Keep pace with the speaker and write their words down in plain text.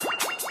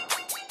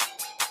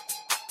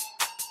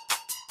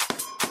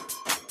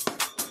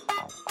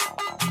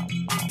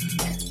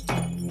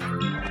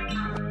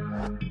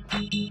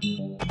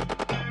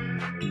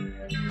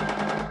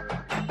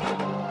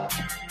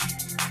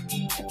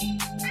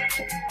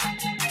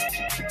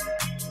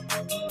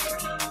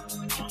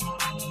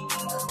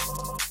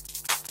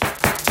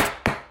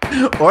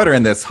Order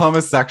in this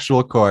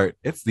homosexual court.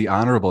 It's the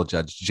Honorable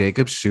Judge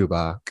Jacob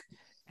Schubach.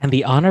 And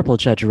the Honorable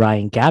Judge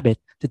Ryan Gabbett.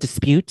 The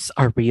disputes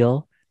are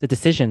real, the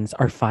decisions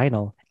are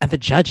final, and the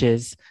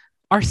judges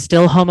are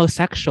still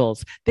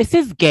homosexuals. This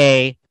is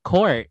gay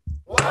court.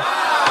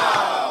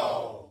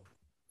 Wow!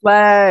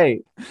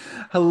 Play!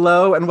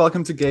 Hello and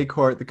welcome to Gay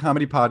Court, the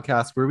comedy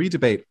podcast where we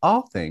debate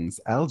all things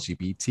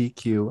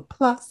LGBTQ+.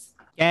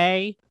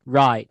 Gay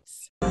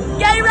rights.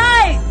 Gay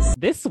rights!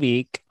 This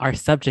week, our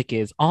subject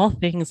is all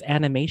things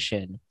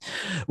animation.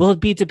 We'll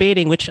be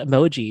debating which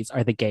emojis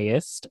are the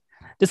gayest,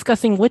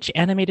 discussing which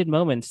animated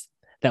moments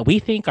that we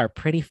think are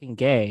pretty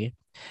gay,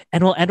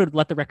 and we'll end with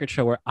Let the Record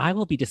Show, where I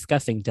will be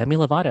discussing Demi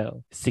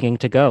Lovato singing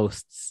to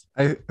ghosts.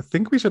 I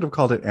think we should have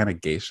called it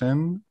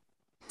AniGAYtion.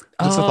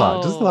 Just a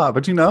thought.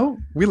 But you know,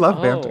 we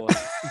love banter.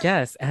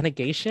 Yes,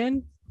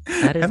 AniGAYtion?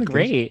 That is AniGAYtion.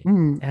 great.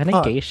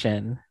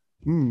 AniGAYtion.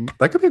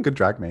 That could be a good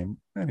drag name.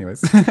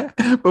 Anyways,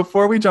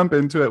 before we jump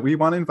into it, we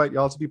want to invite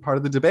y'all to be part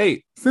of the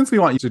debate. Since we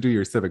want you to do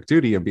your civic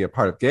duty and be a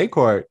part of Gay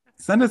Court,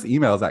 send us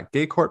emails at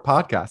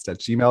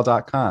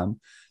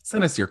gaycourtpodcast@gmail.com.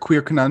 Send us your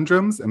queer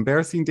conundrums,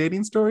 embarrassing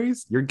dating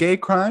stories, your gay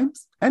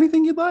crimes,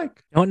 anything you'd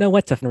like. Don't know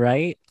what to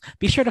write?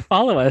 Be sure to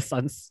follow us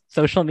on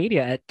social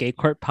media at Gay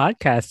Court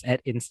Podcast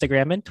at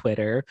Instagram and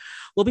Twitter.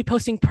 We'll be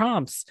posting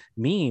prompts,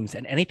 memes,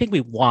 and anything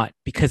we want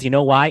because you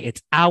know why?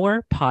 It's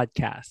our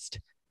podcast.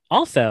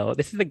 Also,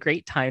 this is a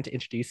great time to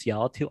introduce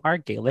y'all to our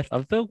gay lift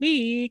of the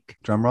week.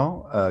 Drum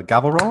roll,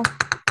 gavel roll.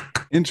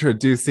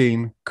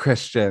 Introducing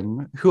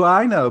Christian, who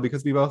I know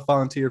because we both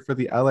volunteered for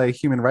the LA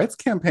Human Rights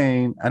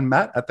Campaign and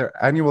met at their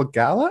annual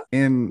gala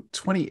in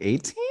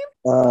 2018?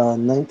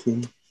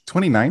 2019?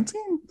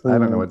 I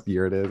don't know what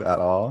year it is at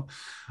all.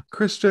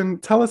 Christian,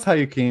 tell us how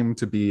you came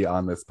to be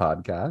on this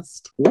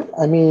podcast. Yeah,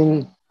 I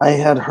mean, I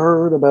had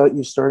heard about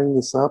you starting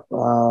this up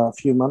a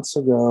few months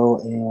ago,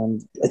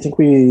 and I think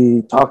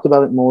we talked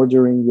about it more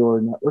during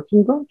your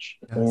networking brunch.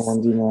 Yes.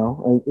 And, you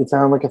know, it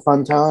sounded like a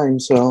fun time,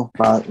 so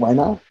why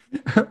not?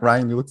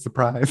 Ryan, you look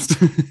surprised.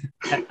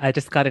 I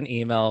just got an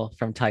email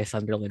from Ty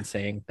Sunderland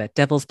saying that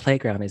Devil's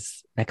Playground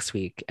is next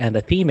week, and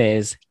the theme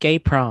is gay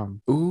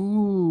prom.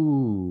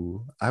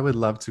 Ooh, I would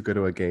love to go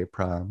to a gay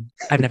prom.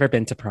 I've never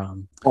been to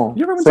prom. Oh,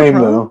 you ever been to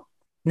prom? Though.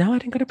 No, I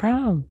didn't go to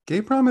prom.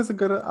 Gay prom is a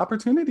good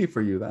opportunity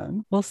for you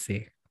then. We'll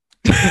see.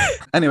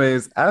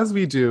 Anyways, as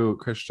we do,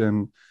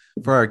 Christian,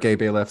 for our gay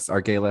bailiffs,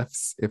 our gay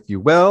lifts, if you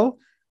will,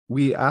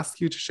 we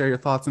ask you to share your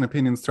thoughts and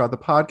opinions throughout the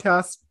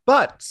podcast,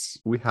 but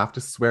we have to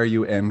swear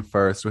you in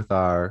first with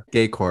our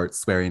gay court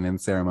swearing in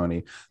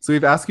ceremony. So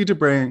we've asked you to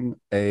bring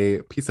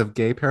a piece of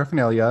gay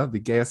paraphernalia, the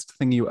gayest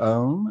thing you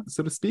own,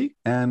 so to speak,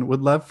 and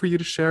would love for you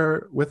to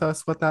share with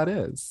us what that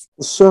is.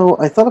 So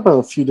I thought about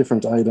a few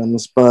different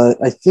items, but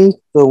I think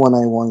the one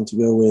I wanted to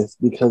go with,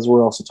 because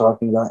we're also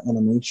talking about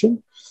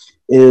animation,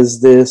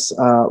 is this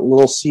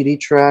little CD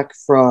track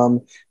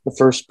from the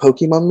first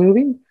Pokemon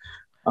movie.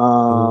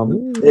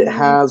 It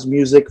has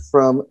music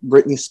from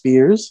Britney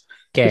Spears,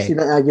 gay.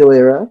 Christina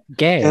Aguilera,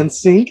 gay.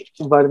 NSYNC,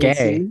 Vitamin gay.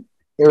 C,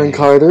 Aaron gay.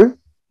 Carter,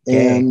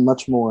 gay. and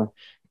much more.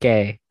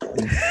 Gay.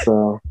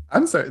 So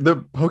I'm sorry, the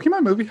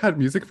Pokemon movie had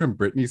music from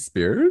Britney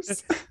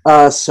Spears?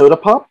 Soda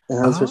Pop.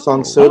 It has her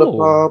song Soda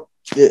Pop.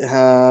 It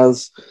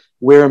has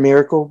We're a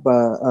Miracle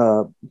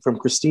from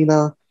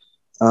Christina.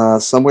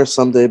 Somewhere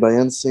Someday by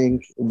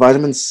NSYNC,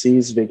 Vitamin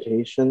C's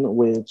Vacation,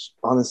 which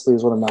honestly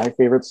is one of my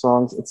favorite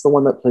songs. It's the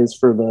one that plays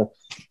for the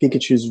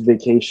Pikachu's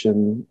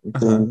Vacation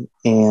thing.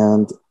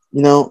 And,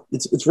 you know,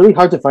 it's really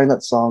hard to find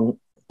that song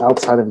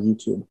outside of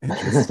YouTube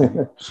because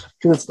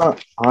it's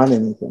not on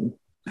anything.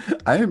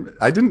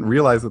 I didn't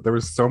realize that there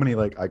were so many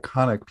like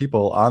iconic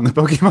people on the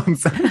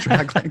Pokemon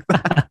soundtrack like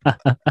that.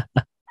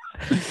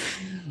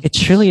 It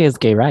truly is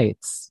gay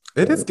rights.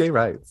 It is gay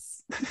rights.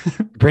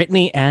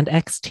 Britney and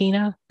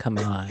Tina, come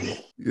on.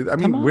 I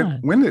mean,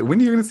 when are you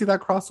going to see that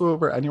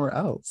crossover anywhere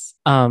else?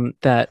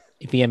 That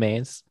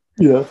VMAs.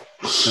 Yeah.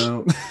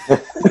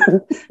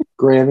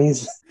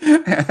 Grammys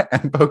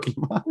and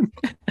Pokemon.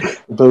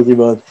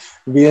 VMAs,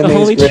 the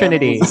Holy Grammys,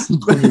 Trinity.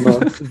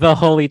 The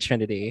Holy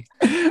Trinity.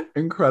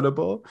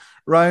 Incredible.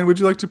 Ryan, would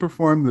you like to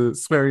perform the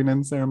swearing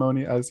in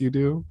ceremony as you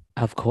do?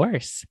 Of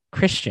course.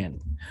 Christian,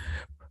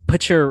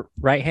 put your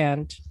right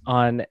hand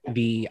on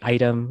the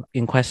item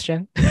in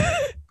question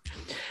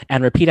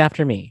and repeat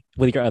after me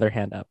with your other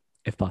hand up,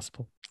 if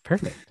possible.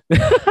 Perfect.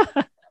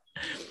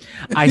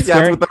 I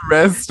swear with the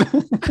wrist.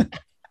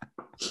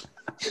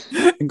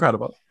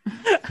 Incredible.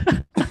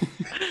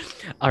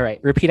 All right,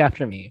 repeat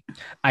after me.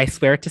 I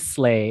swear to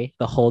slay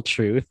the whole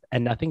truth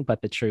and nothing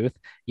but the truth.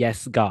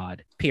 Yes,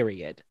 God.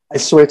 Period. I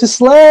swear to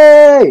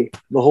slay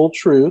the whole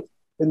truth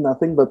and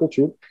nothing but the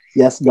truth.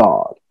 Yes,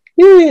 God.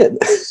 Period.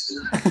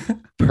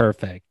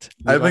 Perfect.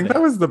 I think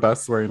that was the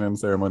best swearing in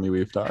ceremony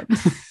we've done.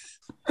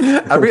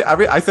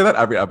 I say that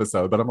every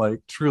episode, but I'm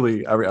like,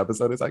 truly, every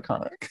episode is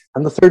iconic.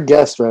 I'm the third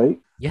guest, right?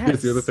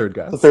 Yes, you're the third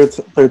guest. The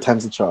third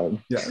time's the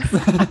charm. Yes.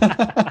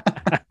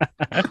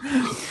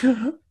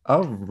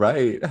 All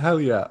right.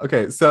 Hell yeah.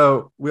 Okay.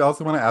 So we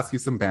also want to ask you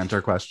some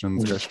banter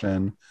questions,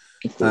 Christian.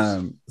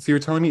 So you were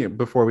telling me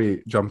before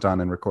we jumped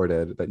on and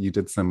recorded that you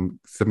did some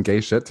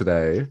gay shit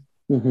today.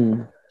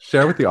 Mm-hmm.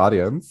 Share with the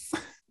audience.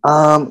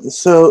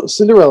 So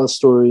Cinderella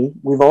story,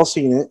 we've all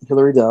seen it.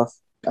 Hilary Duff,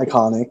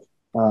 iconic.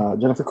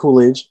 Jennifer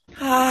Coolidge,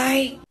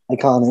 Hi.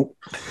 iconic.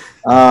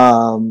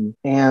 I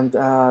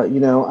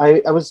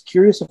was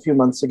curious a few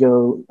months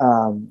ago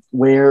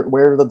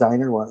where the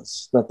diner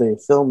was that they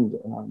filmed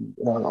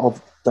all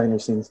the diner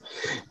scenes,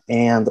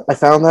 and I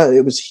found that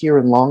it was here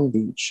in Long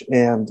Beach,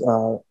 and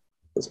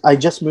I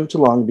just moved to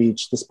Long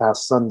Beach this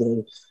past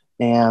Sunday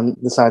and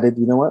decided,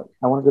 you know what,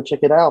 I want to go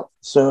check it out.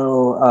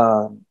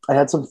 So I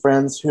had some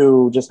friends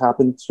who just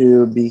happened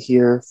to be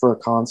here for a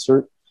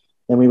concert,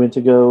 and we went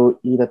to go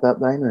eat at that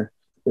diner.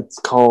 It's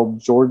called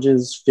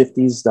George's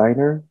 50s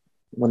Diner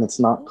when it's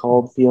not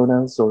called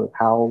Fiona's or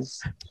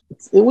Hal's.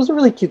 It was a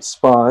really cute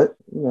spot.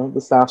 You know,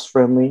 the staff's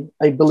friendly.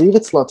 I believe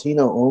it's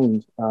Latino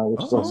owned,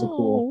 which is also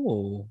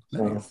cool.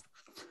 Nice.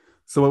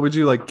 So what would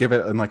you like give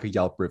it in like a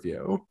Yelp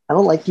review? I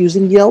don't like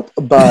using Yelp,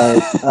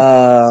 but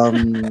I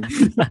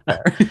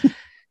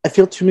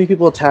feel too many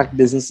people attack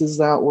businesses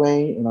that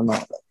way, and I'm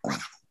not.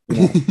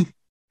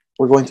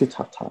 We're going through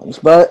tough times,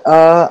 but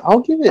I'll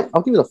give it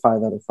a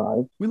 5 out of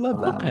 5. We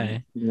love that.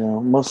 Okay. You know,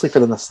 mostly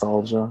for the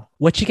nostalgia.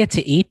 What you get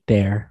to eat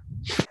there?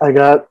 I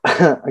got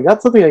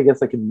something I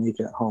guess I can make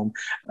at home.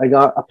 I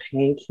got a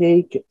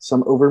pancake,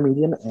 some over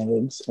medium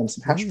eggs, and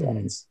some hash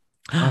browns.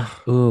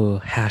 Ooh,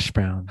 hash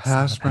browns.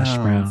 Hash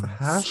browns.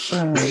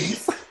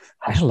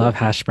 I love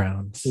hash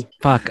browns.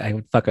 Fuck, I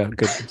would fuck a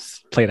good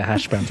plate of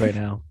hash browns right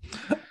now.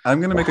 I'm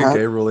gonna make a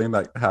gay ruling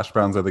that hash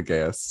browns are the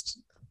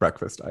gayest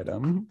breakfast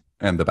item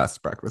and the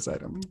best breakfast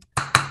item.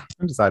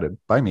 Undecided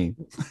by me.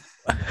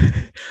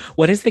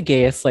 What is the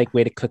gayest like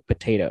way to cook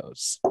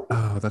potatoes?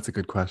 Oh, that's a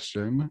good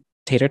question.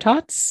 Tater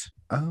tots?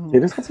 Oh,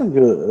 Tater tots are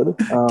good.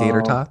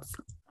 Gator tots.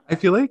 I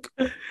feel like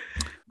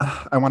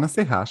I want to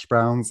say hash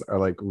browns are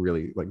like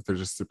really like they're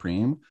just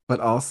supreme,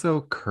 but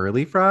also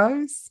curly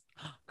fries.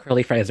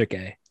 Curly fries are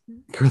gay.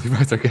 Curly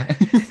fries are gay.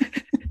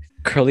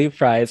 Curly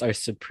fries are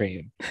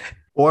supreme.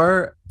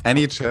 Or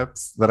any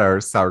chips that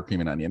are sour cream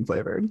and onion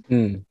flavored.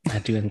 I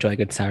do enjoy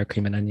good sour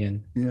cream and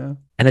onion. Yeah.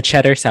 And a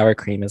cheddar sour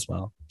cream as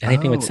well.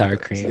 Anything with sour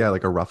cream. Yeah,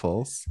 like a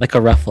Ruffles. Like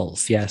a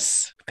Ruffles,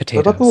 yes.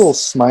 Potatoes. What about the little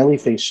smiley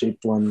face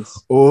shaped ones?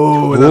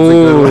 Oh, that's a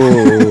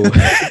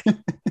good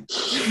one.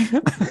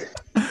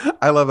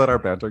 I love that our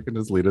banter can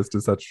just lead us to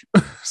such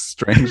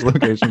strange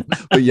locations.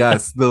 But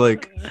yes, the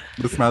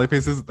smiley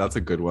faces, that's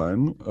a good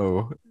one.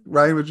 Oh,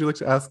 Ryan, would you like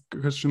to ask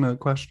Christian a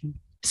question?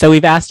 So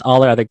we've asked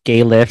all our other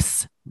gay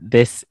lifts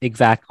this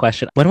exact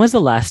question. When was the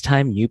last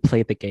time you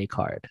played the gay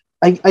card?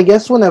 I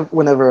guess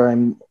whenever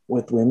I'm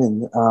with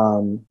women,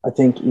 I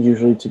think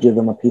usually to give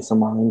them a peace of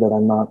mind that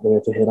I'm not there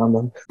to hit on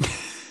them.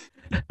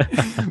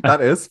 That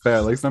is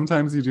fair. Like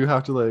sometimes you do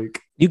have to like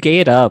you gay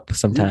it up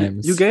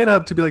sometimes. You gay it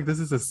up to be like, this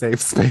is a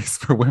safe space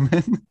for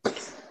women.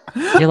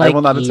 You're like, I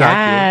will not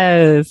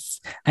attack you.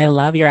 I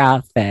love your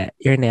outfit.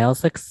 Your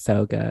nails look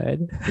so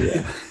good.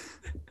 Yeah.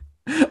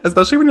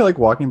 Especially when you're like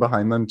walking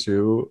behind them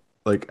too,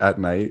 like at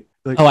night.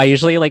 Like, I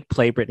usually like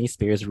play Britney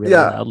Spears really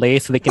loudly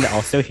so they can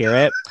also hear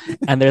it.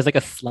 And there's like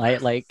a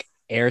slight like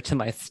air to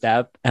my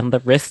step, and the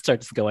wrists are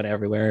just going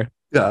everywhere.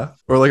 Yeah.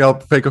 Or like I'll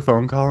fake a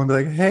phone call and be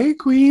like, hey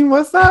queen,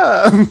 what's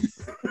up?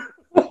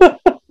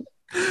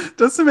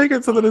 Just to make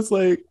it so that it's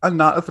like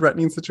not a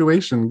threatening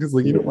situation, because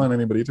like you don't want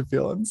anybody to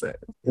feel unsafe.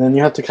 And then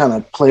you have to kind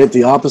of play it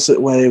the opposite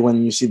way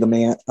when you see a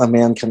man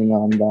coming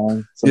on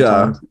by.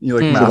 Yeah, you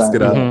like mask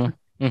it up.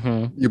 Mm-hmm.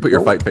 Mm-hmm. You put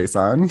your fight face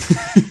on.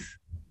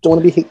 Don't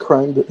want to be hate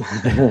crimed.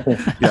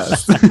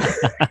 Yes.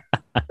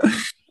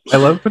 I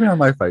love putting on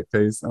my fight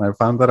face, and I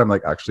found that I'm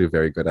like actually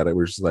very good at it.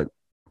 We're just like,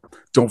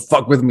 don't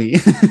fuck with me.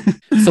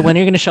 So when are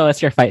you going to show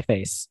us your fight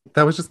face?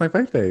 That was just my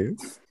fight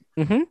face.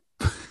 Mm-hmm.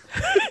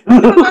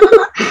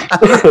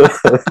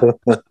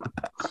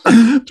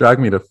 Drag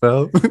me to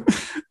Phil.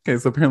 Okay,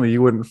 so apparently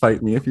you wouldn't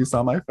fight me if you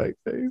saw my fight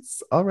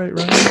face. All right,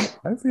 Ryan.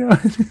 I see how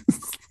it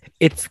is.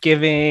 It's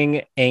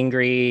giving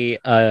angry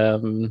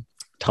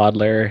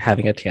toddler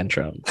having a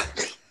tantrum.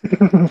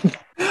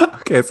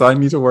 Okay, so I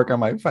need to work on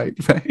my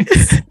fight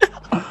face.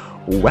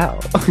 Well.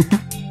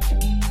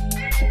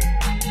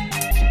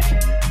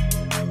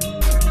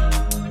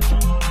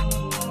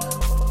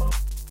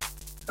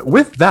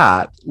 With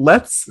that,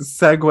 let's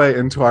segue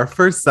into our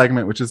first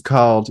segment, which is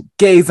called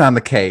Gays on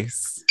the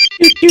Case.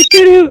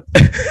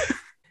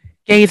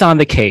 Gays on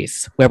the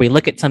Case, where we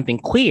look at something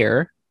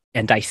queer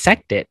and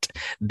dissect it.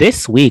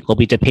 This week, we'll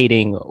be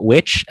debating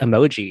which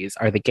emojis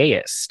are the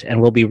gayest,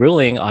 and we'll be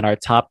ruling on our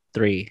top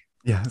 3.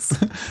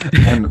 Yes.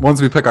 And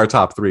once we pick our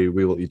top 3,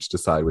 we will each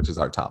decide which is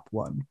our top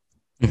 1.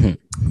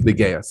 Mm-hmm. The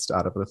gayest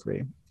out of the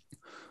 3.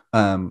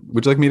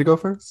 Would you like me to go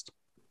first?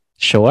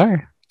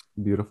 Sure.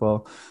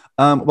 Beautiful.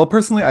 Well,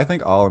 personally, I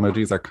think all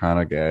emojis are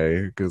kind of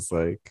gay because,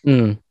 like,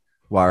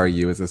 why are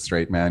you as a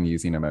straight man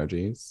using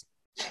emojis?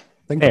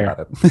 Think Fair.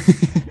 about it.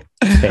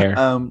 Fair.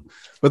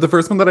 But the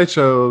first one that I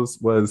chose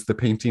was the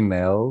painting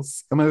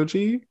nails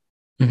emoji.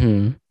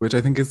 which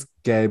I think is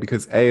gay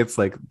because A, it's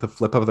like the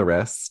flip of the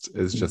wrist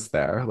is just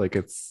there. Like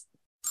it's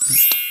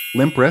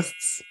limp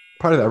wrists,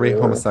 part of every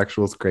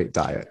homosexual's great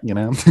diet, you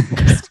know?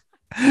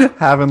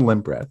 Having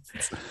limp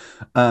wrists.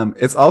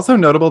 It's also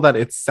notable that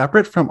it's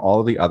separate from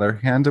all the other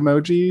hand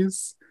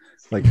emojis,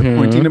 like the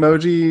pointing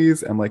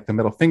emojis and like the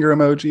middle finger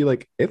emoji.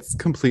 Like it's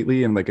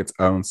completely in like its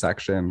own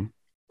section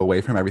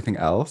away from everything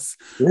else,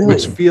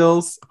 which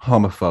feels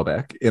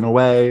homophobic in a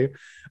way.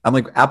 I'm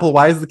like, Apple,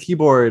 why does the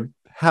keyboard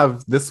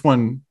have this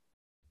one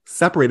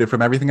separated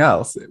from everything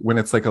else when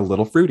it's like a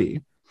little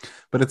fruity?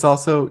 But it's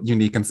also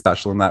unique and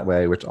special in that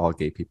way, which all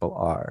gay people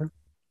are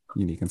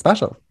unique and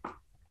special.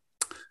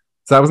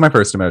 So that was my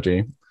first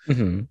emoji.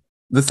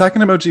 The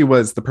second emoji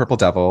was the purple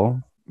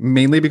devil,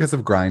 mainly because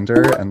of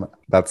Grindr, and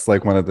that's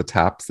like one of the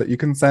taps that you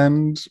can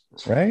send,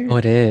 right? Oh,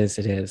 it is.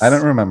 It is. I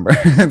don't remember.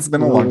 It's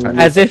been a long time.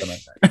 As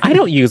if I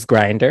don't use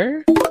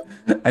Grindr.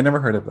 I never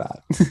heard of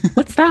that.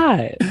 What's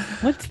that?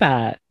 What's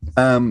that?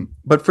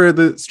 But for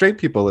the straight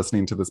people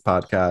listening to this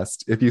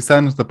podcast, if you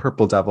send the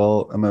purple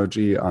devil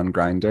emoji on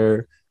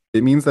Grindr,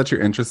 it means that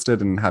you're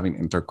interested in having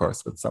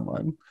intercourse with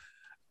someone,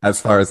 as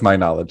far as my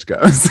knowledge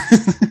goes.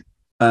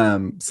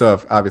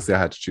 So obviously I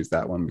had to choose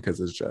that one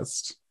because it's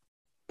just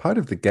part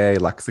of the gay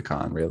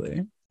lexicon,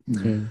 really.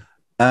 And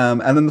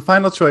then the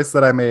final choice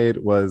that I made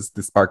was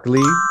the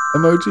sparkly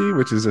emoji,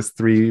 which is just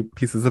 3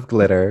 pieces of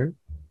glitter.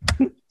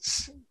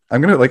 I'm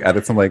gonna like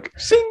edit some like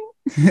shing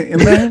in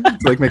there to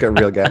like make it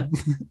real gay.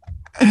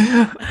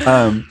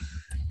 And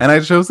I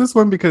chose this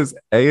one because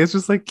A, is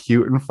just like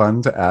cute and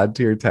fun to add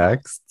to your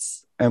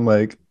texts and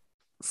like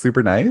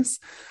super nice.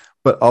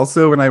 But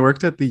also when I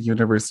worked at the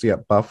university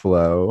at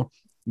Buffalo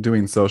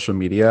doing social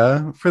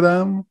media for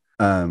them,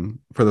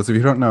 for those of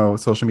you who don't know,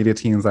 social media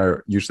teams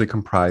are usually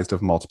comprised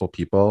of multiple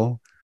people,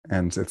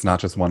 and it's not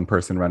just one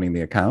person running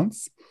the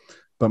accounts.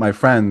 But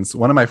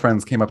one of my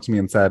friends came up to me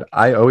and said,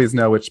 I always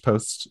know which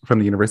post from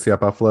the University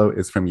of Buffalo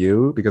is from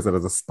you because it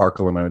has a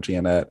sparkle emoji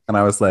in it. And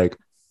I was like,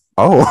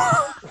 oh,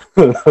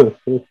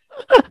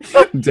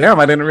 damn,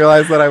 I didn't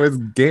realize that I was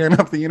gaying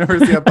up the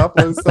University of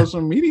Buffalo's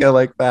social media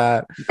like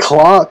that.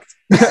 Clocked.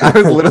 I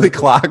was literally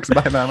clocked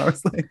by them. I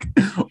was like,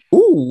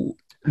 ooh.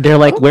 They're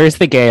like, where's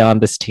the gay on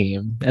this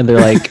team? And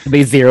they're like,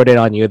 they zeroed in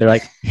on you. They're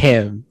like,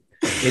 him.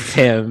 It's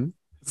him.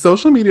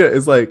 Social media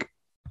is like,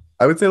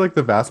 I would say like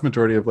the vast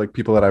majority of like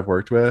people that I've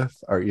worked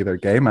with are either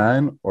gay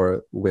men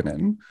or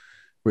women,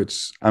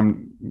 which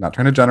I'm not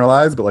trying to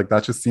generalize, but like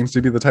that just seems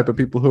to be the type of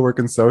people who work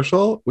in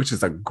social, which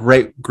is a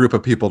great group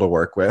of people to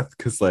work with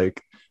because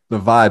like the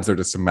vibes are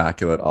just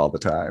immaculate all the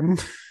time.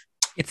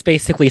 It's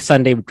basically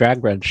Sunday drag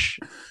brunch,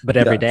 but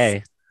every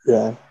day.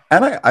 Yeah.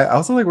 And I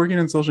also like working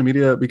in social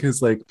media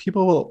because like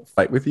people will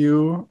fight with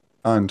you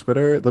on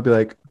Twitter. They'll be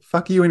like,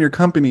 fuck you and your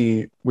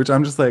company, which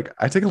I'm just like,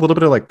 I take a little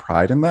bit of like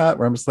pride in that,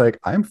 where I'm just like,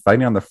 I'm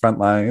fighting on the front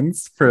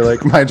lines for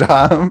like my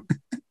job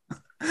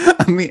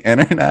on the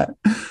internet.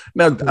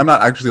 No, I'm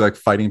not actually like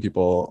fighting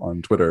people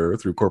on Twitter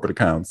through corporate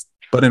accounts,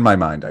 but in my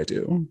mind, I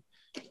do.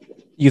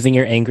 Using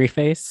your angry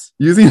face?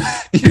 Using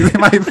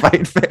my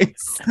fight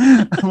face.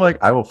 I'm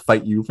like, I will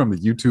fight you from the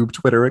YouTube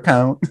Twitter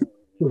account.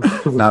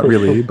 Not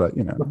really, but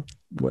you know,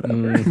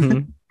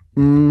 whatever.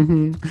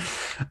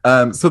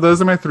 So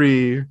those are my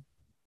 3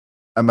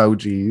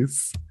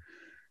 emojis.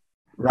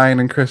 Ryan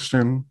and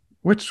Christian,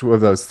 which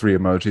of those 3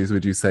 emojis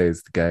would you say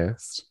is the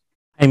gayest?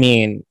 I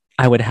mean,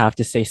 I would have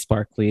to say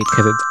sparkly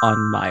because it's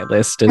on my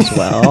list as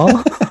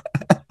well.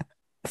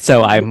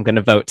 So I'm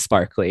gonna vote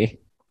sparkly.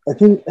 I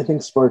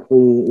think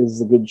sparkly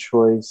is a good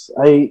choice.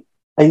 I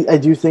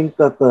do think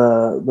that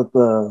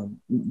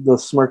the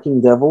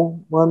smirking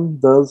devil one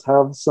does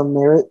have some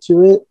merit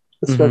to it,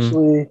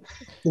 especially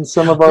in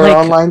some of our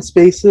online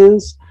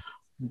spaces.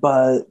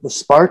 But the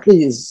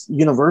sparkly is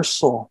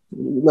universal.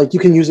 Like you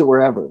can use it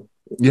wherever.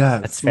 Yeah,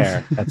 that's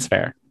fair. That's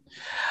fair.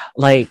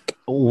 Like,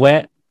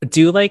 what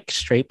do like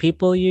straight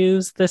people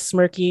use the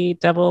smirky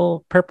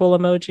devil purple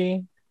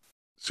emoji?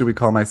 Should we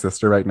call my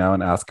sister right now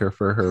and ask her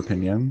for her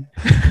opinion?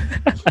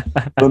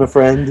 Phone a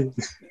friend.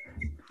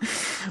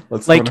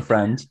 Let's phone a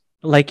friend.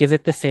 Like, is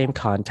it the same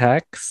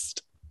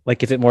context?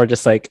 Like, is it more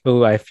just like,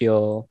 oh, I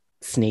feel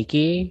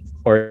sneaky?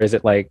 Or is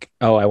it like,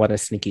 oh, I want a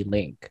sneaky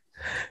link?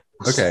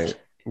 Okay,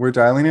 we're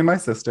dialing in my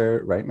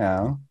sister right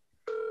now.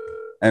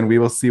 And we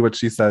will see what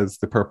she says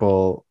the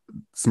purple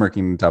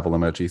smirking devil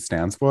emoji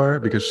stands for,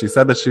 because she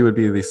said that she would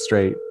be the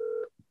straight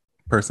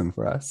person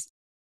for us.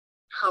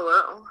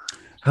 Hello.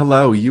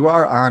 Hello, you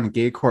are on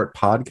Gay Court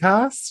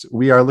Podcast.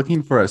 We are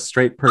looking for a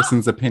straight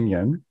person's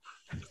opinion.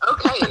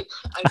 Okay,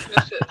 I can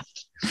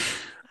assist.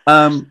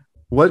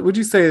 What would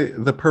you say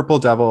the purple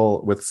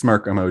devil with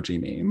smirk emoji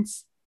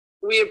means?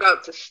 We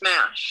about to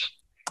smash.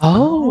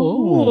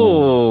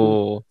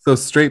 Oh. So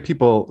straight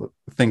people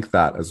think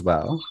that as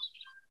well.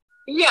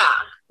 Yeah,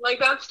 like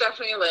that's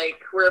definitely like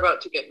we're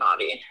about to get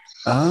naughty.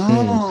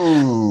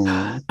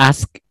 Oh.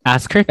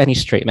 Ask her if any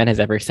straight man has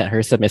ever sent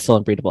her submissive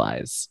and breathable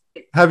eyes.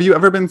 Have you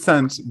ever been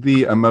sent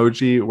the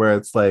emoji where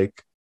it's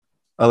like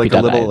a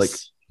little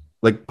eyes.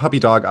 like puppy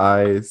dog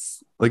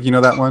eyes? Like, you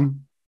know that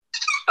one?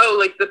 Oh,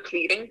 like the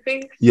pleading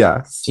face?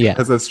 Yes. Yeah.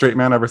 Has a straight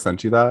man ever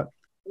sent you that?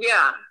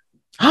 Yeah.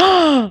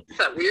 Is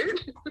that weird?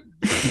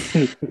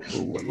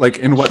 Like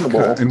in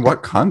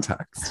what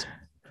context?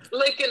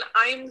 Like an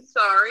I'm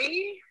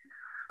sorry.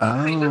 Oh.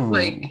 Kind of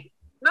like,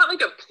 not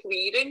like a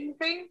pleading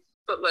face,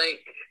 but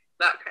like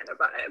that kind of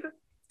vibe.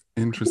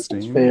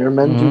 Interesting. Fair.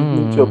 Men do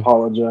need to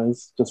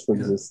apologize just for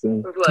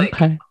existing. Of like,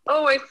 Okay.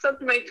 oh, I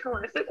stubbed my toe.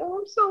 I said, oh,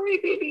 I'm sorry,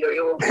 baby. Are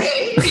you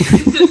okay?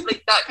 Just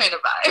like that kind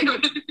of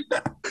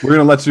vibe. We're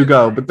going to let you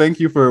go, but thank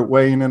you for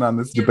weighing in on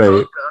this You're debate.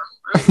 welcome.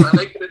 I'm glad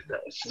I could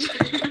assist.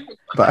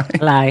 Bye.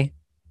 Ally.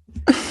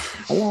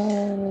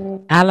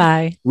 Hello.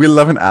 Ally. We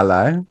love an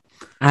ally.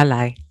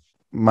 Ally.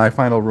 My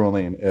final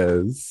ruling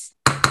is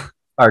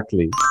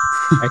sparkly.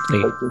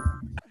 Sparkly.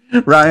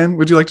 Ryan,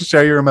 would you like to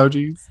share your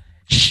emojis?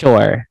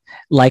 Sure.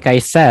 Like I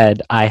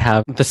said, I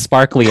have the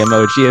sparkly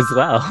emoji as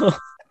well,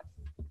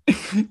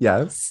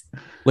 Yes.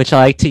 which I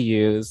like to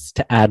use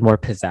to add more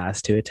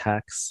pizzazz to a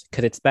text.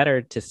 Because it's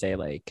better to say,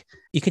 like,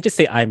 you can just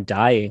say I'm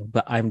dying,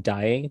 but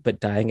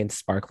dying in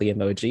sparkly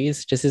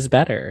emojis just is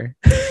better.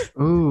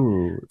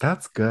 Ooh,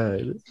 that's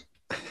good.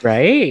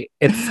 Right?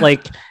 It's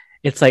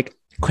like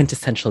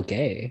quintessential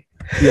gay.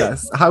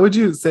 Yes. How would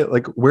you say,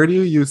 like, where do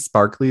you use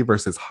sparkly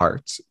versus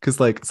heart? Because,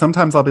 like,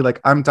 sometimes I'll be like,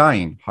 I'm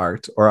dying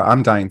heart or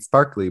I'm dying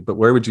sparkly, but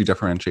where would you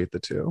differentiate the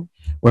two?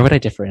 Where would I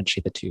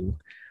differentiate the two?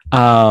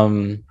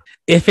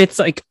 If it's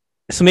like,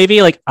 so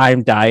maybe like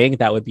I'm dying,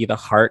 that would be the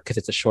heart because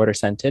it's a shorter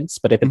sentence.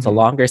 But if it's a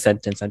longer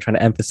sentence, I'm trying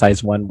to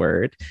emphasize one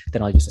word,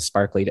 then I'll use a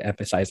sparkly to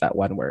emphasize that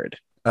one word.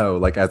 Oh,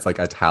 like as like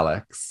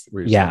italics.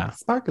 Where you're Yeah. like,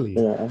 sparkly.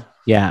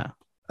 Yeah.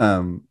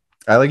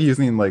 I like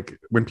using, like,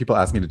 when people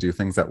ask me to do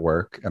things at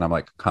work and I'm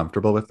like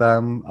comfortable with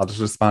them, I'll just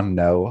respond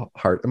no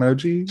heart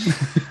emoji,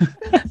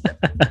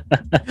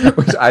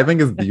 which I think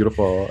is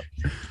beautiful.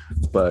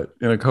 But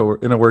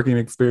in a working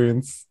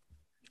experience,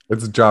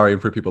 it's jarring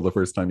for people the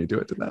first time you do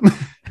it to them,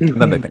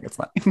 and then they think it's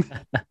fine.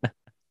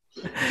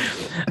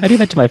 I do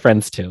that to my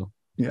friends too.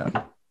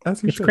 Yeah,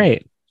 that's usually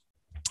great.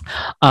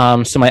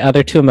 So my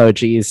other two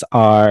emojis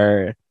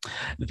are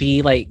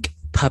the like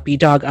puppy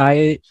dog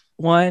eye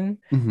one,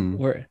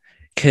 where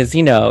because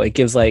it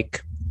gives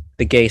like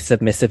the gay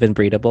submissive and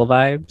breedable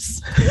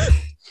vibes.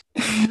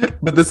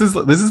 But this is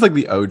like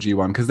the OG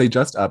one because they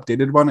just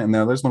updated one, and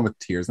now there's one with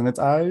tears in its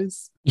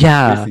eyes.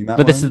 Yeah, but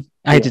one? This is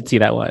I did see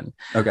that one.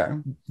 Okay,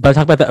 but I'm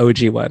talking about the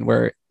OG one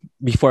where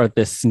before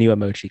this new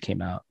emoji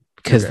came out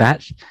because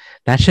that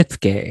shit's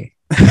gay.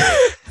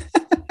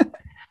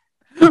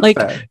 Like,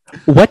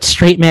 what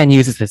straight man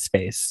uses this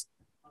face?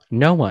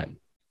 No one,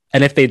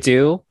 and if they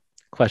do,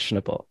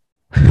 questionable.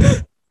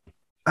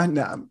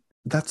 And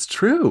that's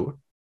true.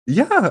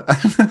 Yeah.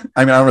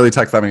 I mean, I don't really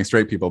text that many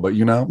straight people, but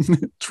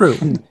true.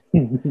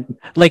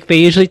 Like they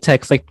usually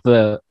text like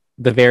the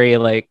very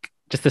like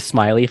just the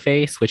smiley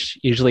face, which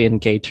usually in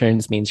gay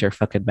terms means you're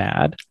fucking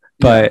mad.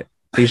 But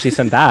they usually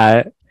send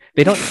that.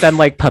 They don't send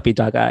like puppy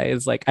dog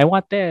eyes. Like, I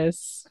want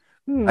this.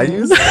 I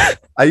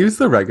use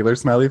the regular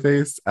smiley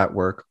face at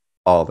work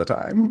all the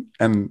time,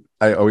 and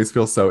I always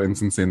feel so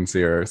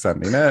insincere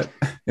sending it.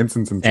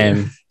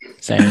 Insincere.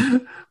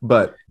 Same.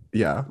 But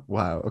yeah,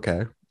 wow.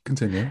 Okay.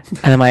 Continue.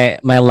 And then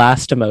my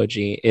last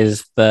emoji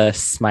is the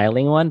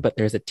smiling one, but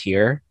there's a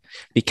tear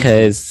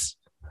because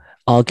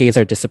all gays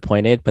are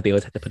disappointed, but they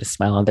always have to put a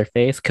smile on their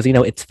face because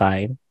it's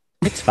fine.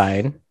 It's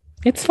fine.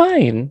 It's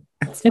fine.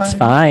 It's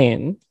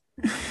fine.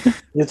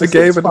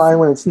 It's fine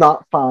when it's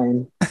not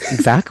fine.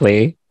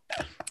 Exactly.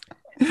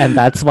 And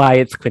that's why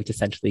it's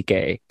quintessentially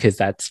gay, because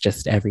that's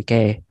just every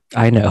gay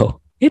I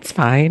know. It's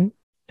fine.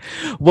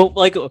 Well,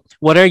 like,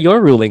 what are your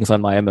rulings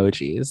on my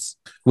emojis?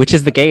 Which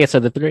is the gayest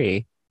of the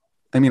three?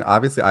 I mean,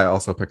 obviously, I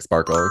also pick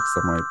sparkle because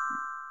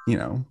I'm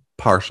like,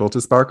 partial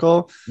to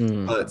sparkle,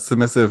 but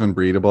submissive and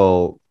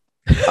breedable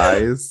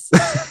eyes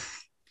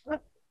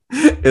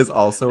is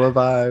also a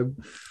vibe.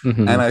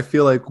 And I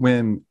feel like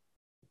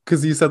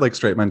because you said like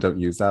straight men don't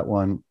use that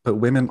one, but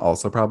women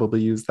also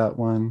probably use that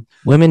one.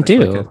 Women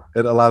do. Like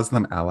it allows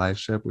them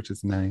allyship, which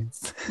is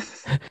nice.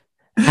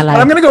 But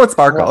I'm gonna go with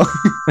sparkle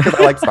because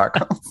I like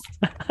sparkles.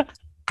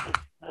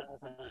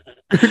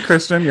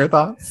 Christian, your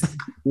thoughts?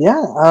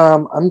 Yeah,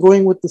 I'm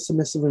going with the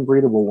submissive and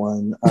breedable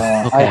one.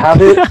 Okay.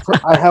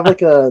 I have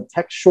like a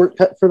text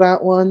shortcut for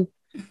that one.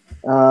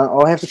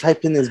 All I have to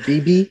type in is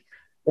BB,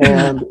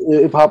 and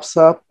it pops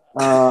up.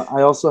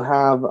 I also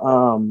have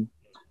one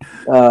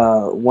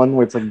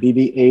where it's like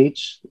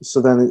BBH,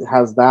 so then it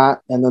has that,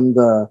 and then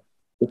the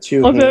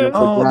two hands.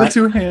 The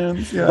two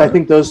hands. Yeah, I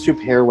think those two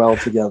pair well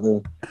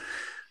together.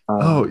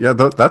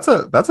 That's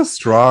a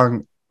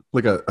strong.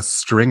 Like a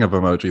string of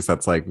emojis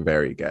that's like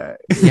very gay.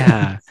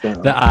 Yeah.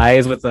 The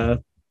eyes with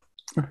the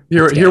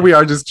here we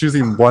are just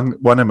choosing one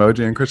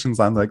emoji, and Christian's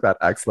on like that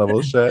X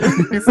level shit.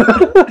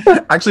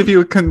 Actually, if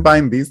you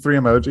combine these three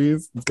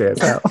emojis, it's gay as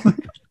hell.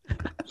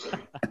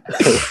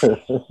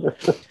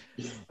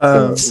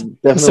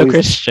 So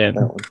Christian,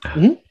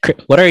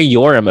 what are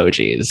your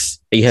emojis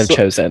that you have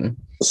chosen?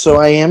 So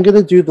I am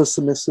gonna do the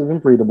submissive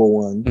and breedable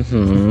one.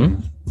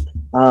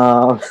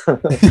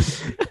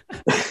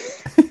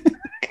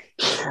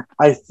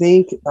 I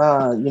think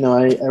I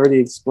already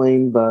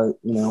explained, but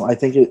I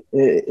think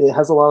it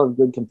has a lot of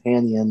good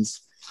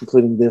companions,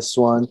 including this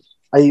one.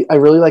 I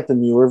really like the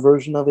newer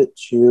version of it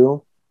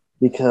too,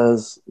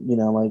 because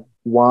like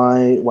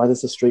why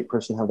does a straight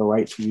person have the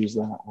right to use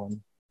that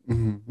one?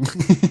 You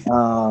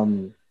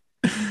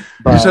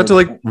just have to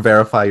like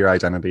verify your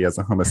identity as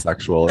a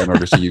homosexual in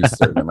order to use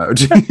certain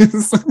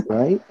emojis,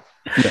 right?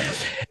 Yeah,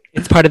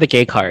 it's part of the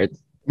gay card.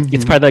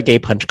 It's part of the gay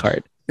punch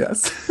card.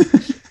 Yes.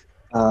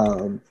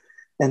 And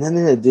then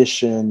in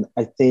addition,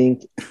 I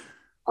think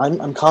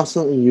I'm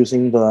constantly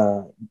using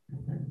I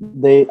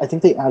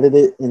think they added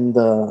it in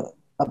the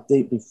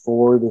update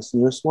before this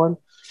newest one,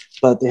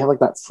 but they have like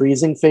that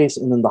freezing face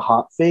and then the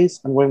hot face.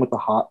 I'm going with the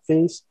hot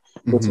face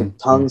with the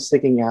tongue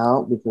sticking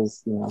out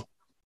because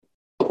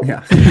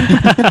Yeah.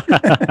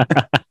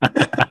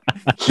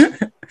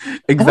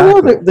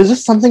 Exactly. There's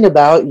just something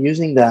about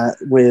using that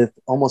with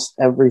almost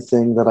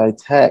everything that I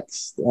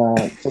text.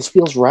 It just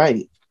feels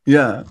right.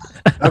 Yeah,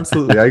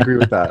 absolutely. I agree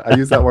with that. I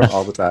use that one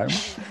all the time.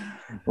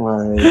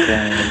 Like,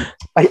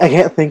 I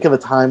can't think of a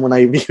time when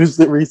I've used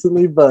it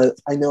recently, but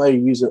I know I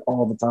use it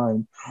all the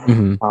time.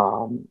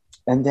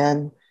 And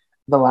then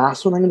the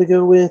last one I'm going to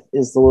go with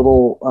is the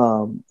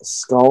little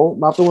skull,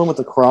 not the one with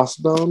the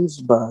crossbones,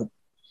 but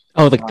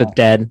the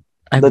dead.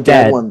 I'm the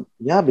dead. dead one.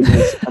 Yeah,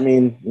 because I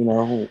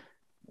mean,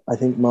 I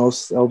think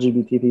most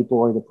LGBT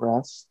people are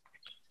depressed,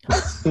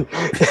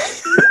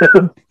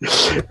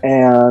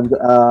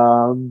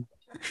 and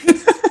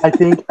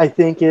I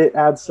think it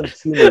adds some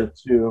humor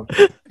too.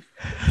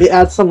 It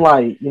adds some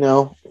light,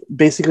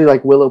 basically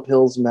like Willow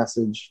Pill's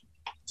message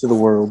to the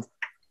world.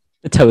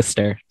 The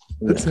toaster.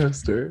 The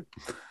toaster.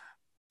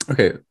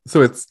 Okay,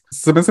 so it's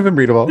submissive and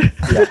readable,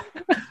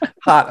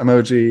 hot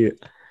emoji,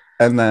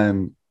 and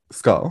then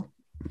skull.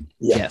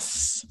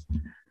 Yes.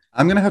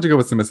 I'm gonna have to go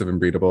with submissive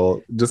and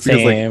breedable, just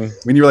because like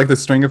when you were like the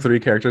string of 3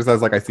 characters, I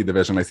was like, I see the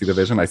vision, I see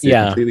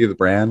completely the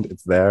brand,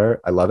 it's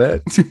there, I love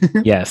it.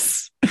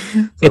 Yes.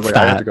 So it's like,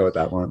 I have to go with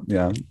that one.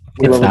 Yeah,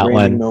 it's that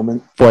one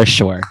moment. For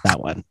sure.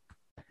 That one.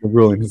 The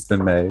ruling has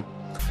been made.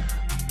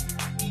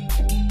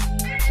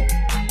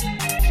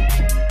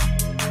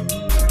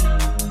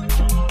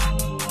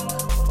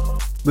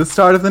 The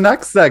start of the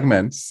next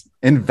segment,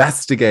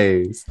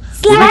 Investigate.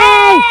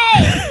 Slay!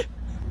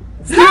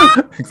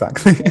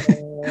 Exactly.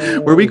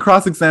 Where we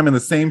cross-examine the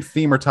same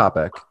theme or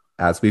topic.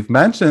 As we've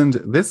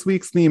mentioned, this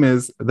week's theme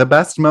is the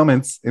best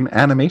moments in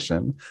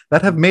animation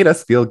that have made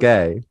us feel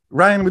gay.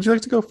 Ryan, would you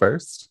like to go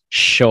first?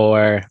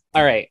 Sure.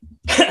 All right.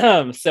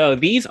 So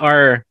these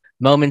are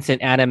moments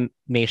in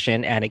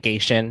animation,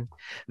 AniGAYtion,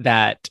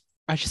 that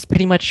are just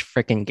pretty much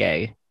freaking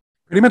gay.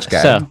 Pretty much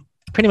gay. So,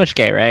 pretty much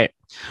gay, right?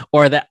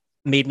 Or that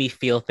made me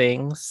feel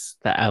things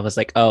that I was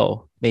like,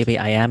 oh, maybe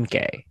I am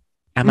gay.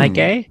 Am I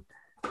gay?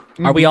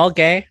 Are we all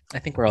gay? I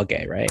think we're all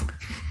gay, right?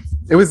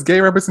 It was gay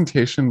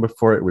representation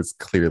before it was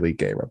clearly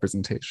gay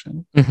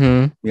representation.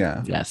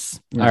 Yeah. Yes.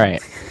 Yeah. All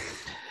right.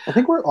 I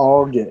think we're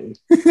all gay.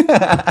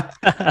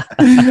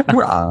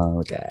 We're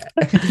all gay.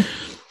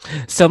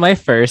 So my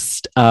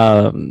first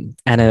animation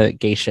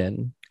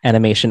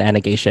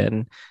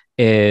AniGAYtion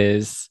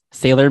is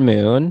Sailor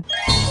Moon.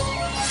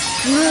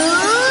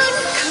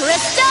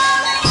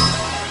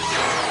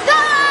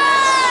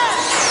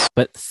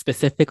 But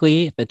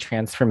specifically the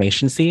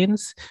transformation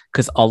scenes,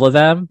 because all of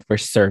them were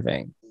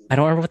serving. I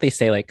don't remember what they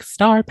say, like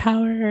star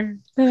power.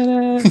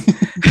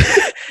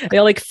 They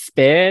all like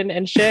spin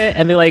and shit,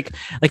 and they like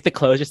the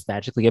clothes just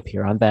magically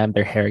appear on them.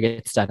 Their hair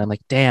gets done. I'm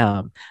like,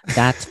 damn,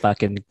 that's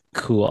fucking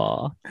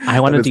cool.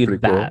 I want to do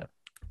that, cool.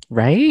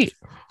 Right?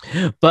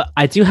 But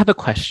I do have a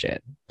question,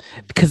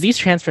 because these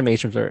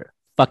transformations are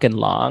fucking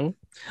long.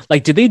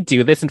 Like, did they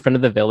do this in front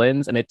of the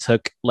villains, and it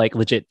took like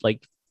legit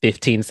like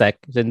 15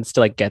 seconds to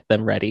like get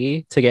them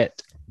ready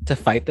to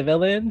fight the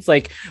villains?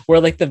 Like, were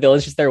like the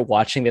villains just there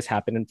watching this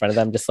happen in front of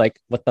them, just like,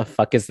 what the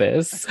fuck is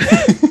this?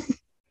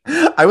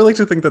 I would like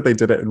to think that they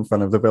did it in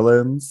front of the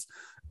villains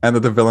and that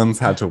the villains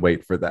had to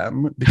wait for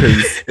them,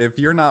 because if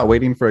you're not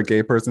waiting for a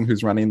gay person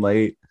who's running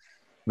late,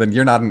 then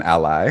you're not an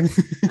ally.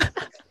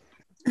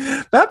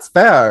 That's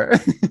fair.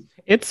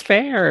 It's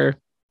fair.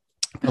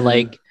 But,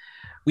 like,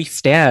 we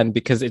stand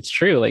because it's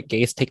true. Like,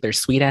 gays take their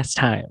sweet ass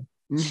time.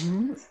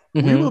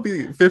 We will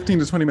be 15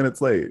 to 20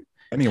 minutes late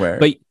anywhere.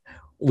 But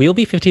we'll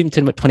be 15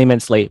 to 20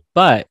 minutes late,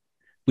 but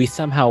we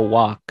somehow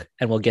walk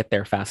and we'll get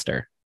there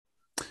faster.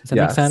 Does that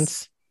make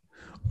sense?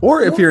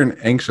 Or if you're an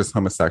anxious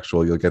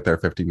homosexual, you'll get there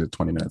 15 to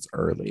 20 minutes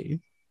early.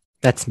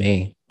 That's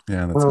me.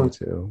 Yeah, that's me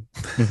too.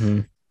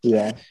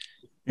 Yeah.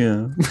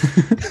 Yeah.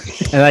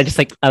 And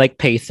I like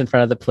pace in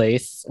front of the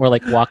place, or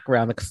like walk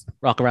around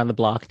the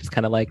block, just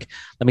kind of like,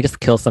 let me just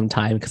kill some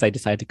time because I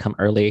decided to come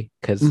early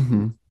because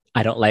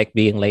I don't like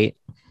being late.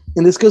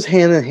 And this goes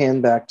hand in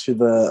hand back to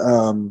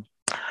the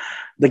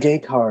gay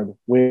card,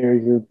 where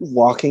you're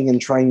walking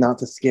and trying not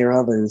to scare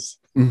others.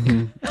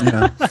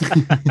 Yeah.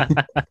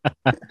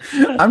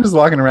 I'm just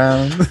walking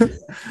around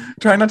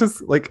trying not to,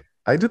 like,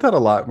 I did that a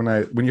lot when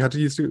you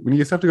used to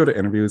have to go to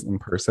interviews in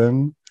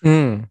person.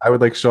 I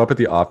would like show up at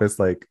the office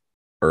like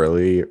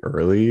early.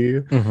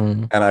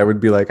 Mhm. And I would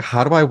be like,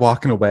 how do I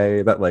walk in a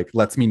way that like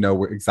lets me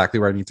know exactly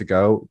where I need to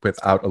go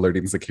without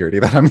alerting security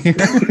that I'm here?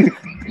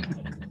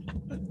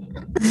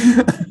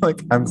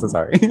 Like, I'm so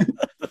sorry.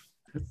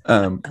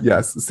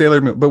 Yes,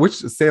 Sailor Moon. But which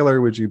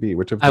sailor would you be?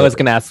 Which of I was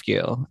gonna ask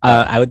you.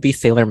 I would be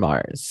Sailor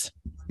Mars.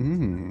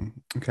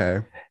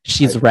 Okay.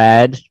 She's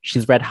red.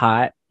 She's red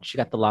hot. She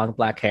got the long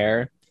black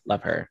hair.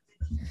 Love her.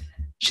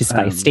 She's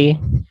feisty.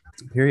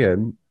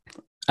 Period.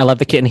 I love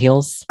the kitten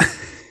heels.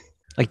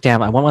 Like,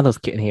 damn, I want one of those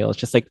kitten heels.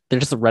 Just like they're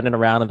just running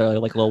around and they're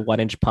like a little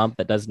 1-inch pump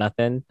that does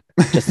nothing.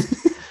 Just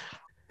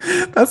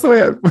that's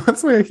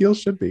the way a heel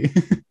should be.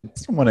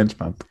 It's a 1-inch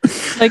pump.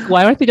 like,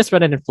 why aren't they just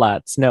running in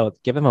flats? No,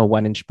 give them a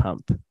 1-inch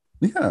pump.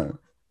 Yeah,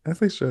 as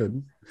they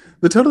should.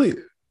 The totally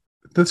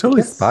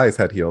Spies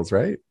had heels,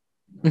 right?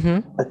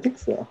 I think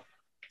so.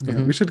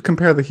 Yeah, we should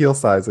compare the heel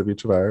size of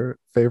each of our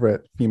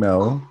favorite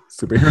female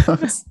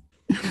superheroes.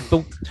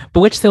 But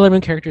which Sailor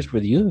Moon characters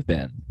would you have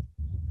been?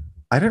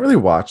 I didn't really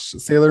watch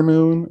Sailor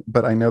Moon,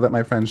 but I know that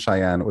my friend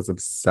Cheyenne was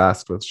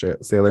obsessed with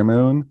Sailor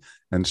Moon,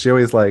 and she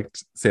always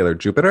liked Sailor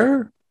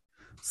Jupiter.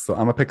 So I'm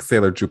gonna pick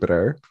Sailor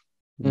Jupiter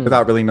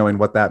without really knowing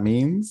what that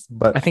means.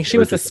 But I think she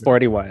was the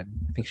sporty one.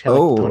 I think she had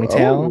like a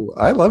ponytail. Oh,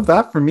 I love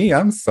that for me.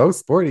 I'm so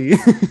sporty.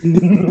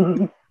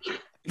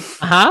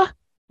 Huh?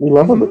 We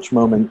love a butch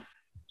moment.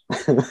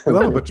 We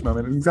love a butch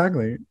moment.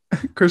 Exactly.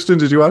 Christian,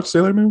 did you watch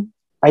Sailor Moon?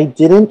 I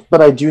didn't,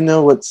 but I do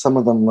know what some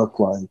of them look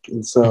like.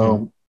 And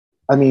so,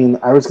 I mean,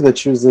 I was going to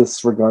choose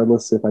this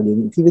regardless if I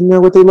didn't even know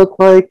what they look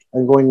like.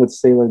 I'm going with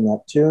Sailor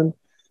Neptune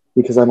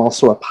because I'm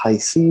also a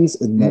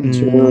Pisces, and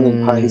Neptune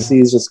and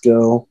Pisces just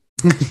go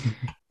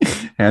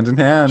hand in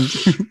hand.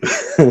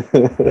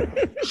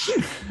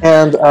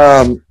 And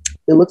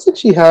it looks like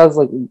she has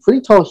like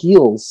pretty tall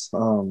heels.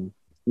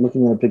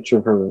 Looking at a picture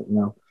of her right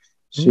now,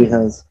 she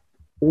has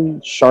pretty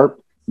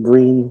sharp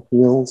green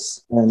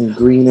heels and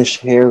greenish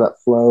hair that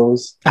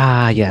flows.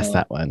 Ah, yes,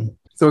 that one.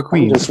 So a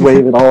queen. Just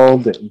wave it all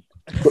day.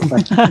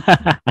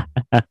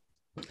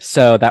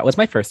 So that was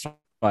my first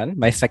one.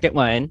 My second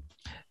one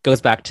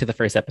goes back to the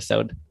first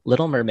episode,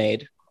 Little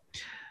Mermaid.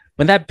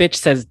 When that bitch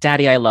says,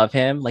 "Daddy, I love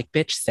him," like,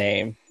 bitch,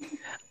 same.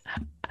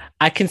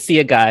 I can see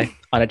a guy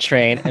on a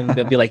train and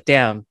they'll be like,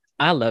 "Damn,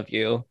 I love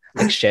you."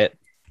 Like, shit.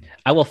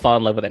 I will fall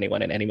in love with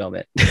anyone in any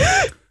moment.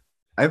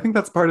 I think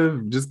that's part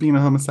of just being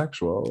a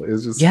homosexual,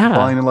 is just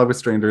falling in love with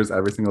strangers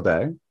every single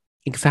day.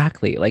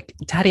 Exactly. Like,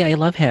 "Daddy, I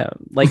love him."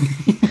 Like,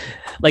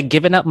 like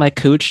giving up my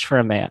cooch for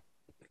a man.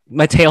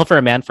 My tail for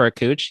a man for a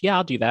cooch. Yeah,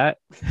 I'll do that.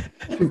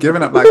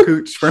 Giving up my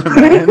cooch for a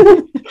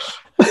man.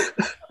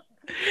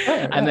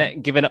 I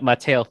meant giving up my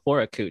tail for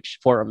a cooch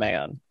for a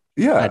man.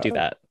 Yeah. I do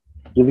that.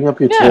 Giving up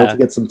your tail to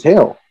get some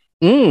tail.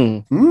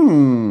 Flip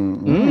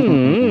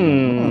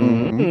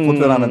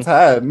it on its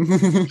head.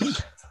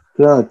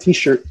 Put on a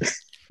t-shirt.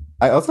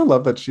 I also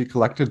love that she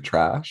collected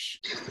trash.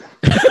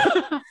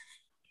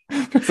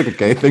 It's like a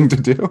gay thing to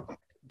do.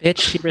 Bitch,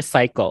 she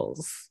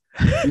recycles.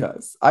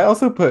 Yes. I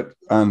also put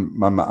on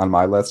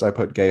my list, I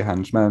put gay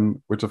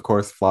henchmen, which of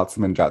course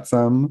Flotsam and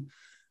Jetsam.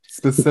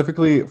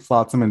 Specifically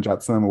Flotsam and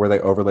Jetsam, where they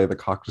overlay the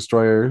cock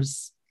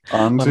destroyers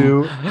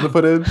onto the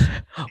footage.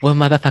 We're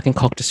motherfucking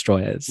cock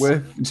destroyers.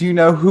 Do you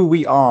know who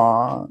we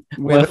are?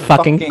 We're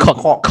fucking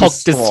cock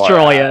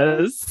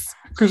destroyers.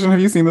 Christian,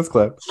 have you seen this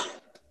clip?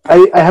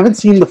 I haven't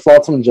seen the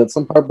Flotsam and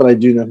Jetsam part, but I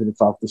do know who the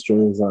cock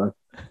destroyers are.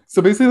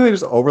 So basically, they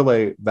just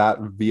overlay that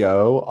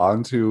VO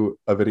onto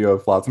a video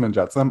of Flotsam and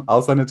Jetsam.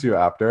 I'll send it to you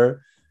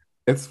after.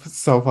 It's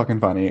so fucking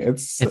funny.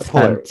 It's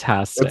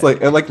fantastic. It's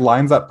like it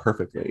lines up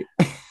perfectly.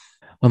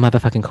 We're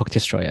motherfucking cock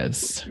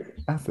destroyers.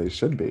 As they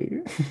should be.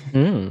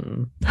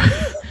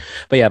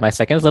 But yeah, my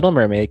second is Little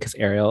Mermaid because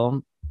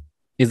Ariel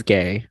is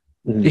gay.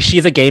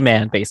 She's a gay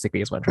man,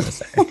 basically, is what I'm trying to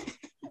say.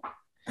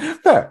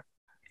 Fair.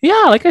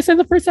 Yeah, like I said in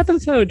the first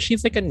episode,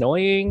 she's like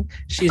annoying.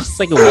 She's just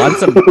like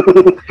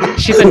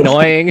she's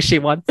annoying. She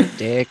wants a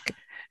dick.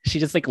 She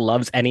just like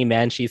loves any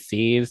man she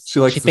sees. She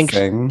likes to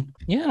sing.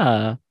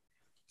 Yeah.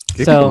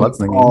 Gay people love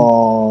singing.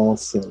 Oh,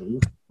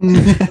 sing.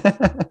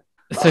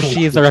 So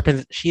she's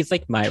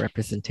like my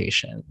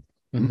representation.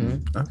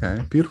 Okay,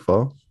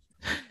 beautiful.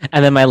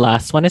 And then my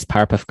last one is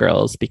Powerpuff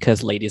Girls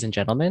because, ladies and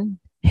gentlemen,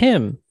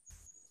 him.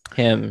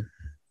 Oh,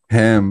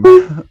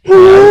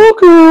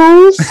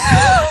 girls.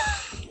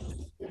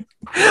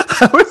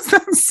 How is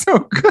that so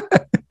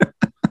good?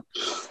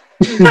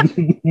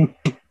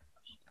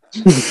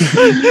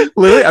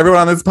 Literally everyone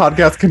on this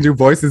podcast can do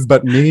voices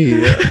but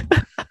me.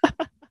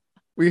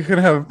 We could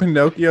have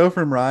Pinocchio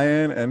from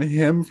Ryan and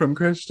him from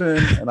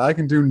Christian, and I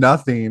can do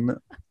nothing.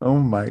 Oh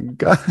my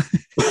god.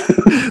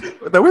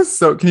 That was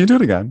so... Can you do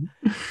it again?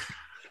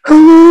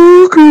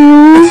 Hello,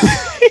 girls.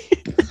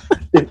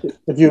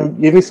 If you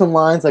give me some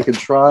lines, I could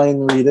try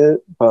and read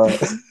it,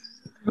 but...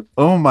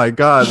 Oh my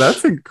god,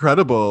 that's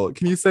incredible.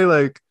 Can you say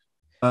like...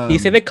 Can you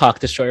say the cock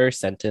destroyer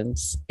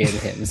sentence in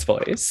him's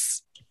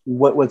voice?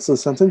 What's the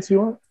sentence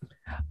you want?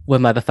 We're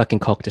motherfucking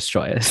cock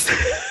destroyers.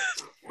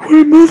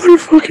 We're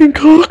motherfucking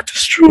cock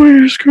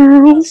destroyers,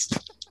 girls.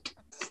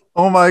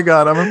 Oh my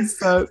god, I'm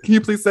upset. Can you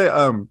please say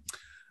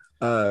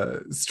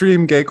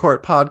stream Gay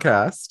Court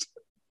podcast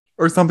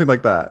or something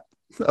like that.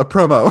 A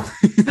promo.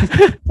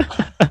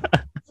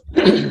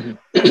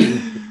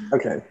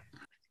 Okay.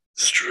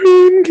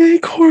 Stream Gay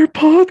Court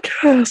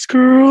podcast,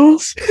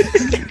 girls.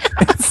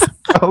 It's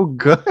so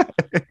good.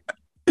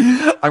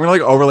 I'm gonna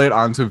like overlay it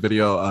onto a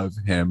video of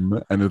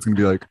him, and it's gonna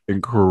be like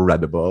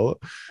incredible.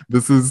 I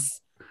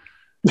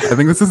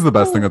think this is the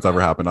best thing that's ever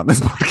happened on this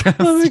podcast.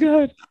 Oh my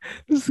god,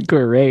 this is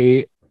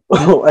great.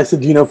 Oh, I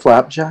said, do you know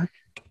Flapjack?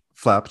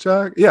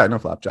 Flapjack? Yeah, I know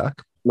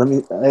Flapjack. Let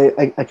me.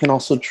 I can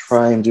also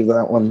try and do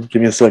that one.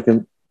 Give me a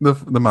second.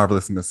 The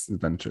Marvelous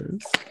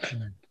Misadventures.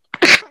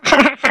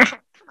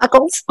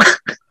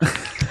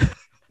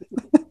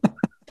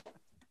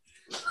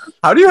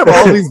 How do you have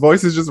all these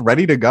voices just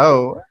ready to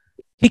go?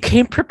 He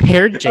came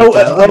prepared, Jacob.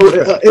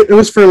 It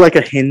was for like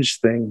a Hinge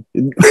thing.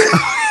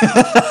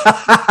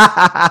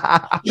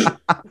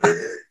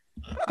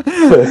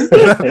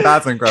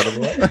 That's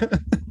incredible.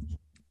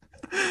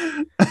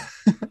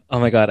 Oh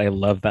my god, I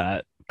love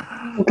that.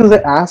 Because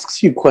it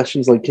asks you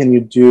questions like, can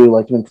you do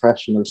like an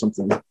impression or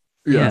something?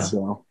 Yeah.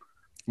 So.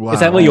 Wow.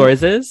 Is that what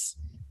yours is?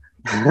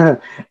 I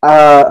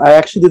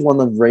actually did one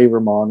of Ray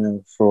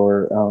Romano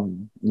for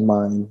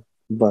mine,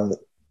 but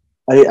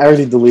I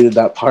already deleted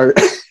that part.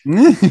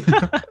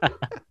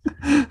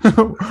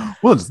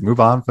 We'll just move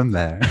on from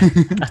there.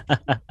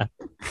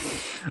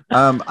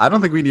 I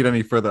don't think we need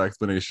any further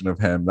explanation of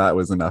him. That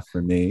was enough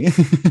for me.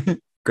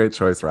 Great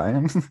choice,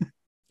 Ryan.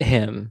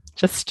 Him.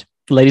 Just,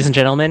 ladies and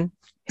gentlemen,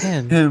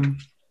 him.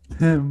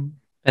 Him.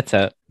 That's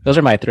it. Those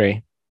are my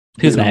three.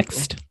 Who's Beautiful.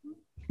 next?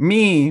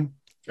 Me.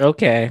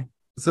 Okay.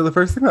 So the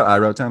first thing that I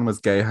wrote down was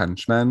gay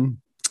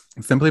henchmen,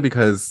 simply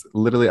because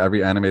literally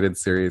every animated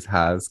series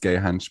has gay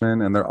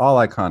henchmen, and they're all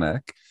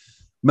iconic.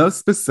 Most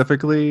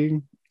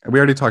specifically, we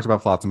already talked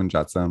about Flotsam and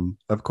Jetsam.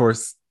 Of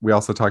course, we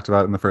also talked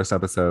about in the first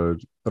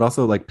episode, but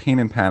also like Pain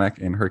and Panic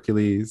in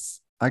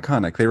Hercules.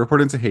 Iconic. They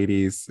report into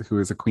Hades, who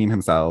is a queen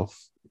himself.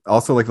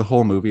 Also, like the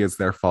whole movie is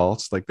their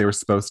fault. Like they were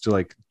supposed to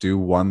like do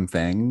one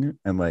thing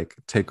and like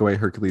take away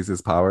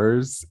Hercules'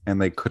 powers,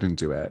 and they couldn't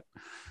do it,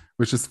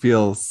 which just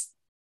feels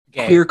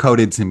queer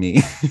coded to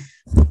me.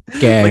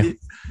 Gay. Like,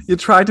 you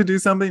tried to do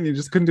something, you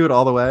just couldn't do it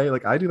all the way.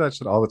 Like I do that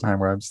shit all the time,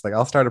 where I'm just like,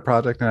 I'll start a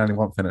project and I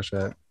won't finish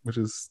it, which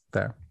is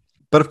fair.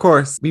 But of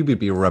course, we would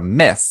be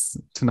remiss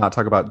to not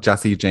talk about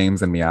Jessie,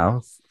 James, and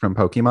Meowth from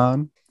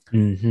Pokemon.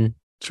 Mm-hmm.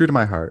 True to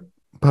my heart.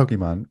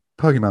 Pokemon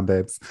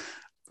babes.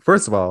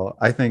 First of all,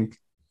 I think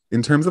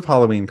in terms of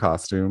Halloween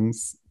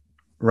costumes,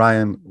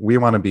 Ryan, we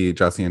want to be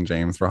Jessie and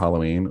James for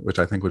Halloween, which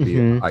I think would be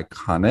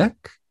iconic.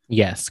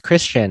 Yes.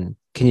 Christian,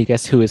 can you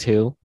guess who is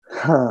who?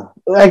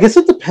 I guess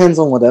it depends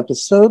on what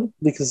episode,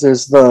 because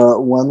there's the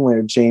one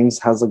where James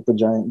has like the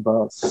giant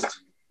bust.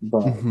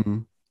 But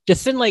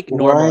Just in like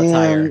normal Ryan,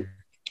 attire.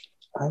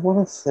 I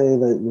want to say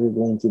that you're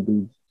going to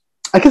be.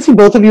 I can see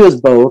both of you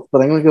as both,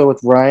 but I'm going to go with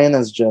Ryan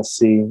as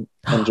Jesse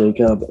and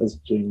Jacob as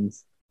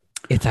James.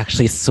 It's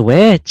actually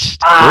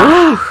switched.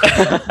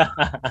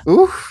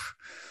 Oof.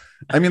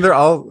 I mean, they're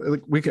all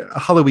like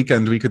Halloween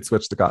weekend. We could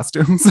switch the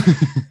costumes.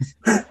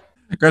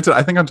 Granted,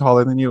 I think I'm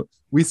taller than you.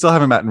 We still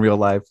haven't met in real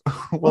life.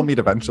 We'll meet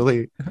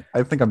eventually.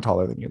 I think I'm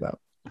taller than you, though.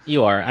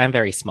 You are. I'm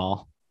very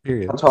small.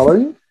 Period. How tall are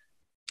you?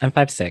 I'm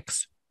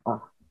 5'6".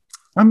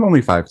 I'm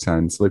only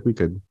 5'10", so like we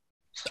could.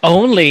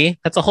 Only?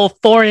 That's a whole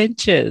 4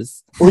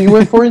 inches. Well, you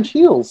wear 4-inch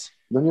heels.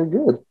 Then you're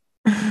good.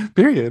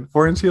 Period.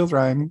 4-inch heels,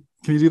 Ryan.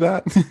 Can you do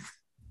that?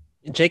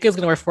 Jacob's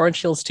gonna wear 4-inch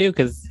heels too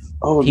because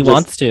Oh, he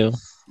wants to.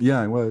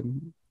 Yeah, I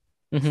would.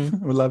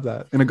 Mm-hmm. I would love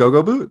that. In a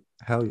go-go boot?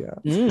 Hell yeah.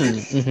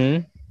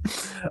 Mm-hmm.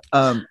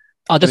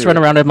 I'll just run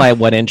around with my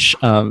 1-inch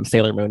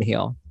Sailor Moon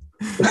heel.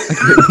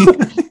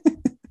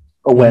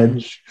 A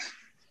wedge.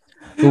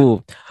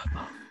 Ooh.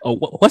 Oh,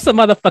 what's a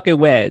motherfucking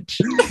wedge?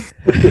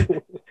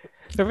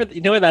 Remember,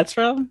 you know where that's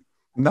from?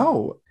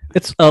 No.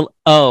 It's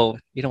oh,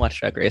 you don't watch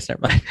Drag Race,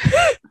 never mind.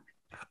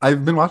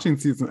 I've been watching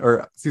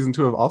season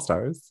 2 of All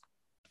Stars.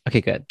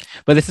 Okay, good.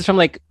 But this is from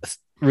like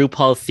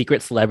RuPaul's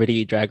Secret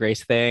Celebrity Drag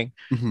Race thing,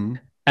 Mm-hmm.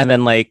 and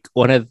then like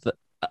one of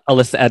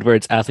Alyssa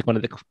Edwards asked like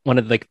one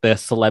of like the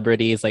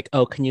celebrities like,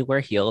 "Oh, can you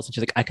wear heels?" And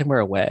she's like, "I can wear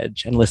a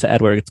wedge." And Alyssa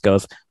Edwards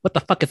goes, "What the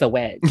fuck is a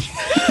wedge?"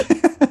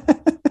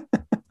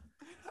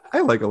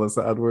 I like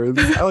Alyssa Edwards.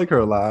 I like her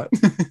a lot.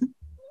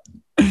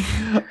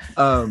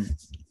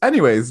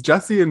 Anyways,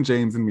 Jessie and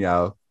James and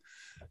Meowth,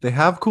 they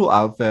have cool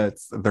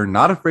outfits. They're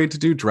not afraid to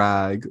do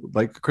drag.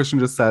 Like Christian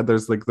just said,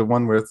 there's like the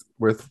one where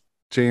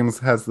James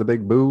has the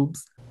big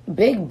boobs.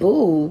 Big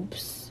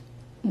boobs?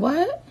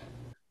 What?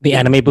 The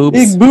anime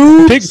boobs. Big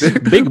boobs.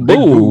 Big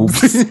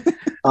boobs.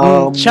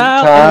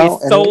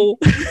 Child so.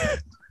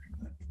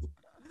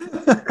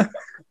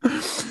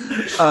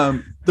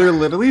 They're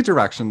literally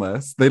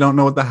directionless. They don't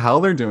know what the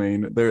hell they're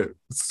doing. Their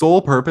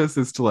sole purpose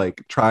is to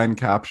like try and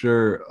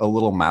capture a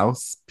little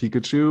mouse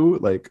Pikachu.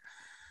 Like,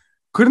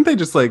 couldn't they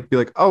just like be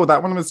like, oh,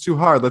 that one was too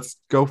hard, let's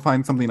go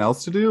find something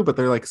else to do? But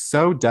they're like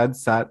so dead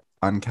set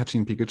on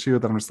catching Pikachu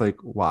that I'm just like,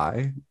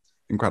 why?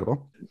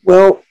 Incredible.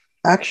 Well,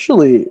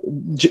 actually,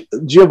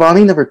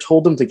 Giovanni never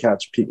told them to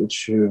catch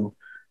Pikachu.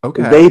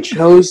 Okay. They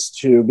chose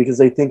to because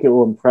they think it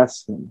will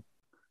impress him.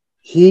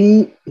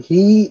 He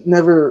doesn't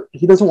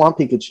want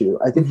Pikachu.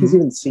 I think he's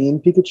even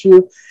seen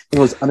Pikachu and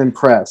was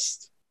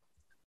unimpressed.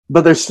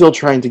 But they're still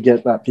trying to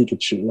get that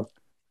Pikachu.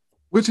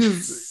 Which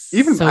is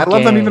even, So I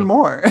love them gay. even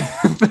more.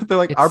 They're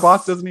like, our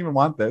boss doesn't even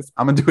want this.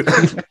 I'm gonna do it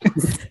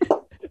anyways.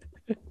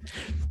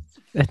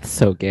 That's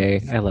so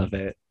gay. I love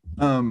it.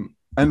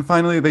 And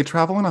finally, they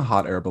travel in a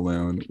hot air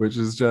balloon, which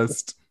is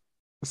just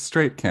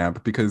straight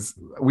camp because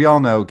we all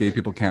know gay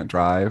people can't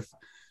drive.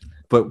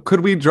 But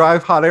could we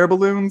drive hot air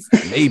balloons?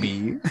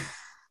 Maybe.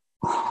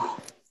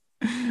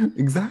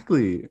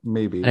 Exactly.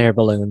 Maybe. Air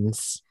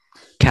balloons.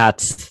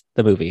 Cats,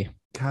 the movie.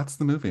 Cats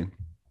the movie.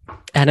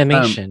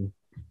 Animation.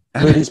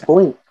 Brady's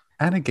point.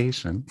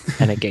 AniGAYtion.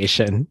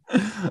 AniGAYtion.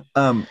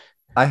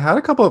 I had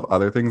a couple of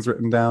other things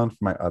written down for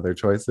my other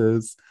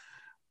choices,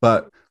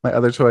 but my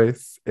other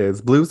choice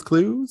is Blue's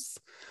Clues,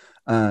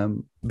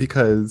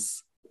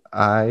 because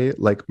I,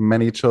 like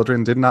many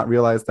children, did not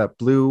realize that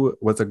blue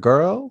was a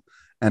girl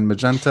and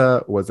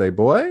magenta was a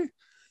boy.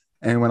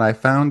 And when I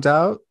found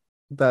out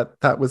that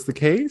that was the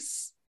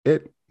case,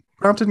 it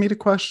prompted me to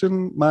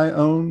question my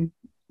own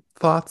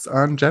thoughts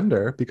on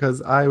gender,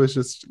 because I was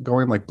just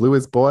going like blue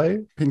is boy,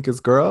 pink is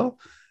girl.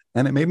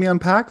 And it made me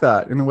unpack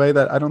that in a way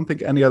that I don't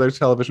think any other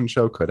television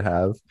show could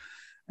have.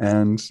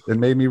 And it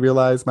made me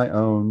realize my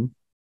own,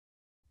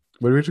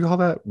 what would you call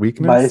that?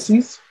 Weakness?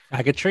 Biases?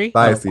 Faggotry?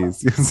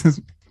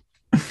 Biases.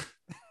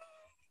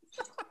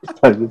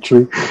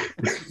 Biases.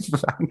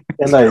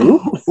 And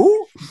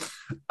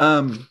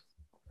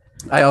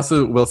I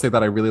also will say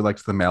that I really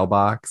liked the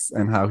mailbox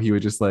and how he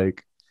would just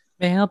like,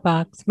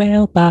 Mailbox.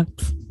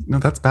 no,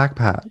 that's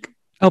backpack.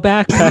 Oh,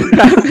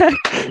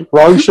 backpack.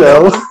 Wrong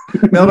show.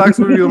 Mailbox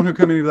would be the one who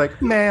come in and be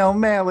like,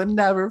 mail, it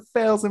never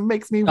fails and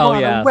makes me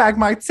want to wag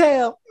my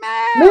tail.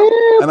 Mail.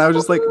 And I was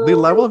just like, the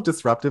level of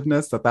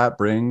disruptiveness that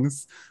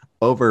brings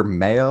over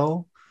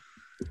mail,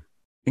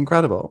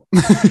 incredible.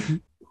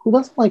 Who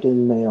doesn't like a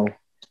mail?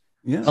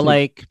 Yeah. But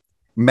like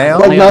mail?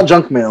 Like not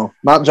junk mail.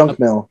 Not junk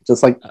mail.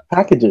 Just like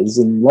packages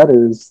and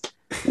letters.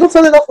 You don't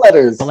send enough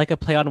letters. But like a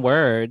play on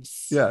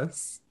words.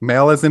 Yes.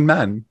 Mail as in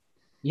men.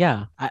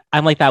 Yeah.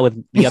 I'm like that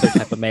with the other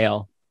type of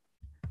mail.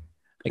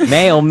 Like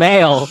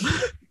mail.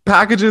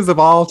 Packages of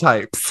all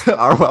types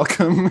are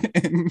welcome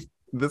in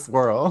this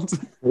world.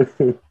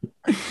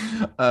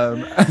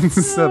 And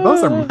so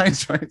those are my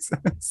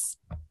choices.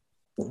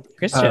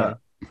 Christian,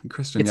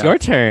 Christian, it's your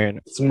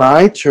turn. It's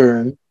my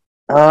turn.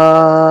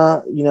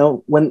 When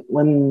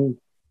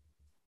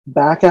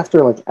back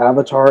after like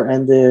Avatar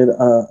ended,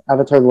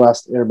 Avatar: The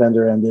Last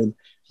Airbender ended,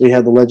 we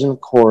had The Legend of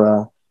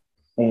Korra,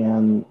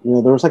 and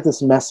there was like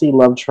this messy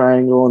love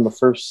triangle in the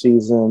first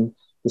season.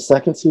 The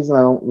second season,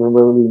 I don't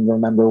really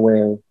remember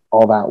where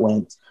all that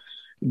went,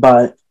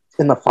 but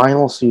in the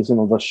final season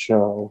of the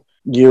show,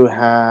 you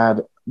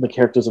had the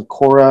characters of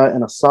Korra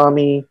and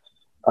Asami,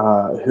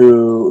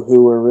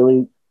 who were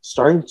really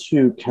starting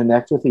to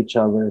connect with each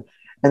other,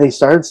 and they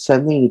started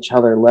sending each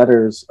other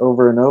letters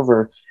over and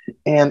over.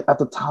 And at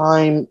the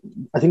time,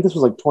 I think this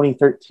was like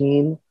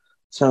 2013,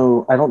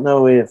 so I don't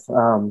know if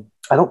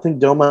I don't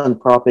think Doma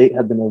and Prop 8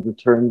 had been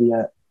overturned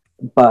yet,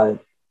 but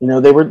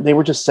they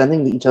were just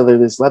sending each other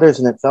these letters,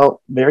 and it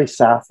felt very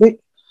sapphic.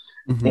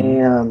 Mm-hmm.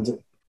 And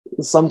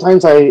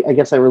sometimes I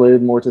guess I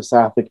related more to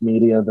sapphic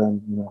media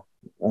than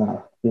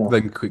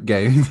than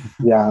gay.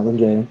 Yeah, than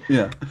gay.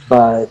 Yeah,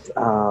 but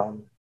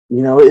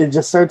it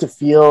just started to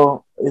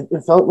feel.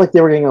 It felt like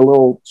they were getting a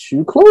little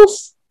too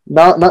close.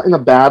 Not in a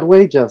bad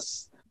way.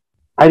 Just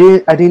I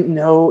didn't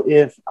know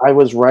if I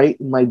was right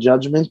in my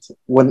judgment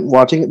when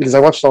watching it, because I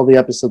watched all the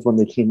episodes when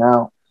they came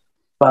out.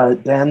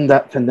 But then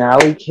that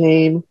finale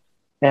came,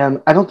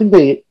 and I don't think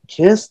they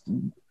kissed.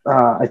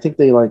 I think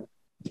they like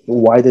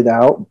whited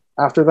out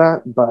after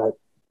that. But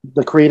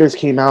the creators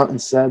came out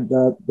and said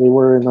that they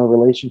were in a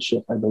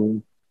relationship, I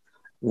believe,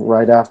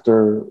 right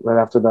after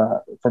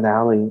the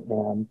finale.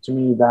 And to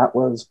me, that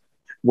was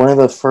one of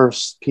the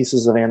first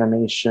pieces of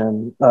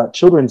animation,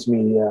 children's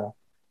media,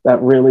 that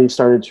really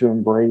started to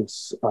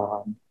embrace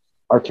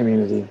our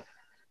community.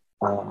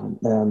 And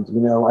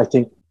I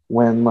think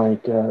when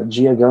like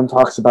Gia Gunn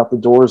talks about the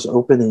doors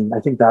opening, I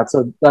think that's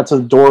a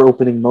door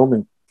opening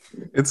moment.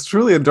 It's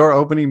truly a door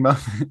opening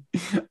moment.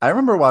 I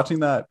remember watching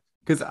that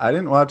because I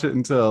didn't watch it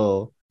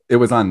until it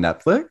was on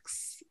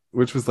Netflix,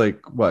 which was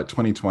like what,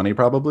 2020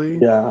 probably.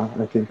 Yeah,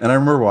 I think. And I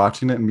remember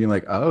watching it and being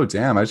like, oh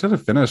damn, I should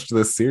have finished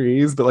this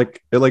series, but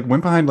like it like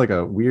went behind like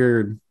a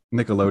weird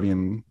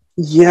Nickelodeon.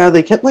 Yeah,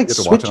 they kept like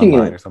switching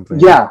it or something.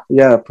 Yeah,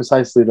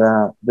 precisely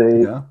that.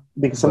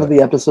 Because some of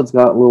the episodes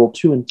got a little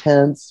too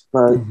intense,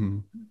 but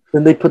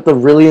then they put the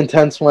really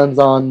intense ones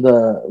on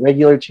the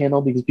regular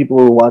channel because people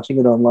were watching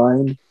it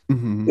online.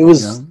 It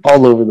was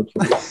all over the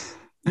place.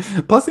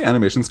 Plus the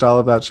animation style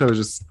of that show is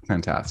just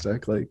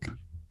fantastic. Like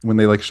when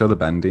they like show the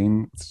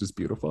bending, it's just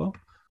beautiful.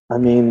 I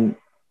mean,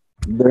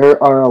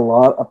 there are a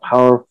lot of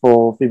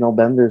powerful female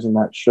benders in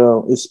that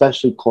show,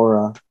 especially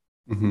Korra.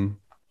 And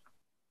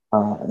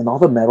all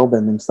the metal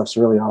bending stuff's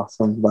really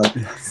awesome, but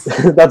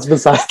that's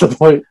besides the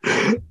point.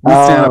 We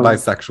stand a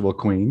bisexual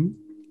queen.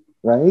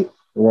 Right?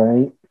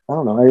 Right. I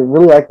don't know. I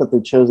really like that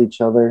they chose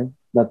each other,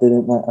 that they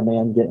didn't let a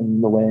man get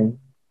in the way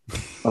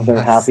of their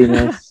Yes.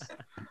 happiness.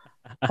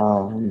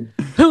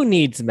 Who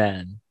needs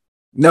men?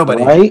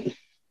 Nobody. Right?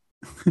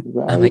 I'm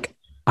Right. like,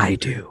 I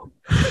do.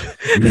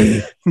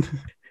 Me.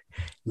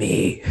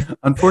 Me.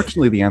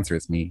 Unfortunately, the answer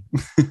is me.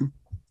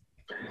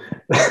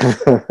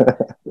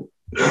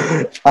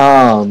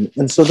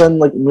 And so then,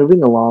 like,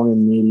 moving along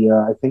in media,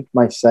 I think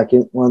my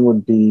second one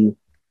would be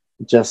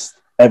just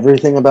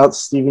everything about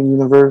Steven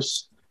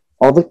Universe.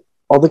 All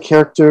the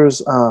characters,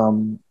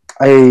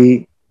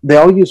 they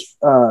all use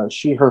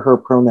she, her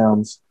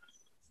pronouns,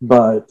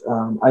 but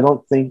I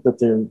don't think that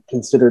they're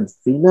considered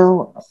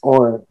female,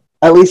 or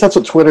at least that's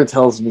what Twitter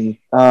tells me.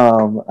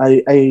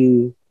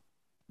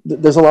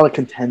 There's a lot of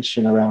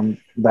contention around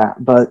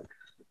that, but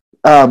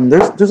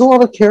there's a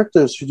lot of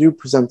characters who do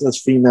present as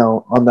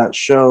female on that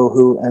show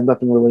who end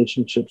up in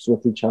relationships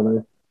with each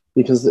other,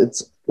 because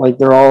it's like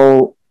they're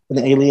all an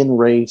alien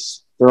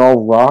race. They're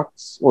all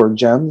rocks or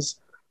gems,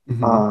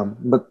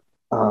 but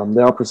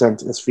they all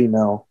present as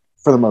female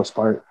for the most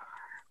part.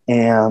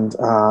 And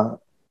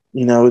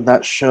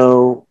that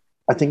show,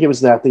 I think it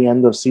was at the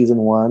end of season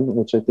 1,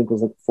 which I think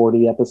was like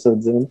 40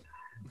 episodes in,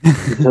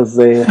 because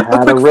they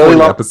had a really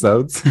long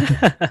episodes.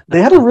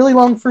 They had a really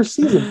long first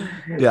season.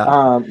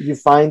 Yeah. You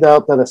find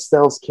out that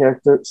Estelle's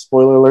character,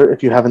 spoiler alert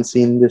if you haven't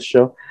seen this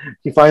show,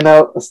 you find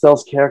out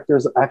Estelle's character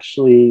is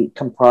actually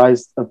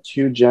comprised of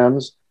 2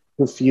 gems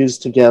who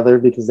fused together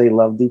because they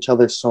loved each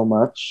other so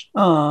much.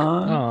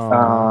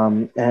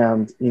 Aww.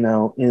 And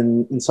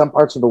in some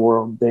parts of the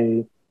world,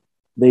 they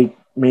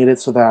made it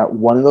so that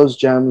one of those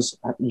gems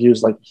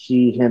used like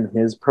he, him,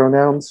 his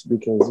pronouns,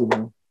 because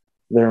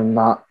they're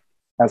not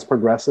as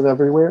progressive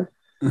everywhere.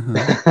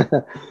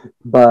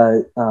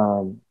 But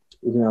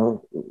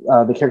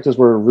the characters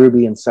were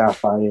Ruby and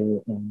Sapphire,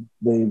 and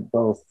they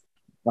both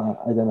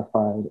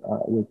identified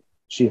with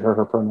she,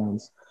 her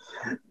pronouns.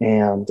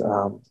 And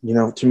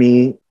to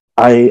me,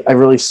 I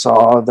really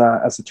saw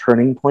that as a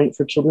turning point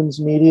for children's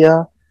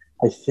media.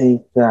 I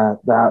think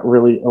that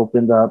really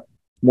opened up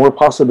more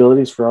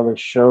possibilities for other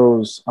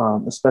shows,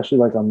 especially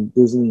like on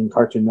Disney and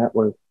Cartoon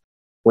Network,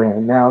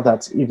 where now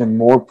that's even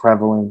more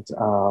prevalent.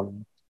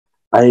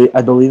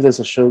 I believe there's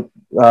a show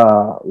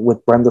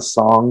with Brenda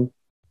Song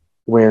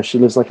where she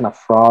lives like in a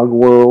frog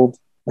world.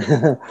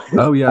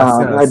 Oh yes,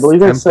 yes. I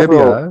believe there's Amphibia.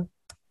 several.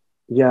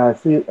 Yeah,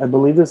 I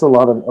believe there's a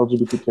lot of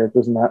LGBT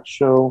characters in that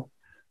show.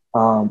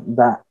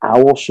 That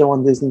Owl show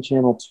on Disney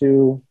Channel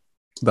too.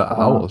 The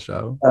Owl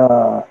show.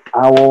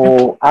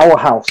 Owl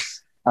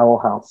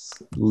House.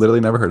 Literally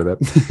never heard of it.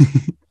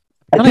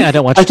 I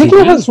don't watch I think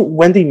TV. it has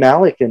Wendy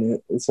Malick in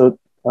it. So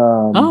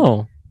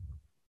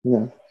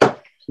yeah,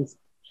 she's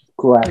a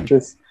cool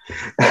actress.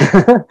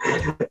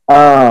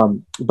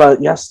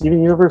 But yeah,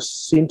 Steven Universe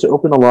seemed to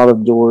open a lot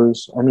of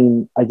doors. I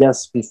mean, I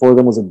guess before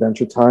them was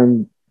Adventure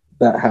Time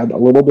that had a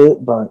little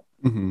bit, but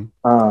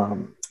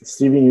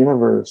Steven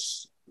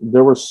Universe,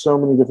 there were so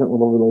many different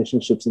little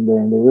relationships in there,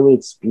 and they really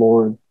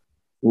explored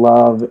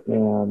love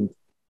and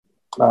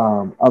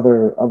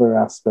other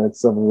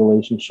aspects of a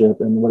relationship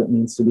and what it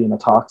means to be in a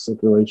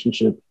toxic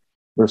relationship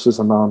versus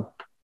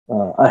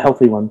a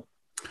healthy one.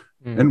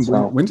 And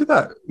So- when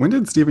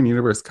did Steven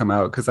Universe come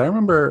out? Because I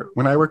remember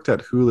when I worked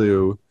at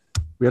Hulu,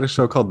 we had a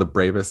show called The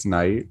Bravest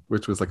Night,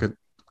 which was like a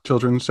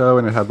children's show,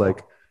 and it had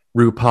like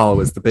RuPaul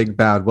was the big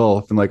bad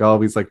wolf and like all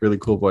these like really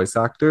cool voice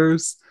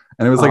actors,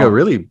 and it was like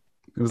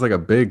it was like a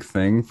big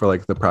thing for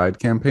like the Pride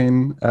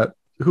campaign at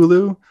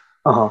Hulu.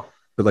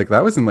 But like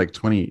that was in like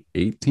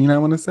 2018, I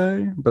want to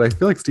say. But I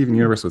feel like Steven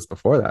Universe was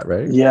before that,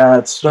 right? Yeah, it Yeah,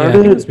 I started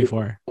think it was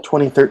before.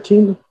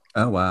 2013.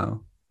 Oh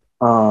wow.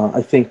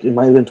 I think it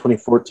might have been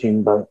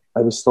 2014, but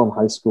I was still in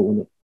high school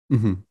when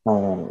Mm-hmm.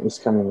 it was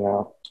coming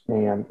out.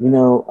 And,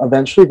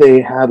 eventually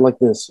they had like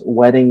this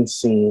wedding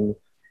scene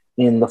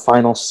in the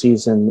final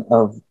season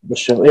of the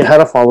show. It had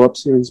a follow-up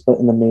series, but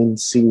in the main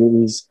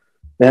series,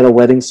 they had a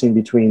wedding scene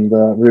between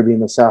the Ruby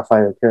and the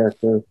Sapphire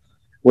character,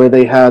 where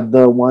they had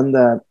the one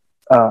that,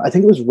 I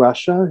think it was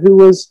Russia, who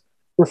was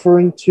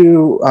referring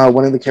to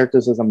one of the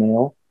characters as a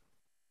male.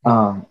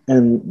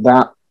 And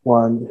that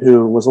one,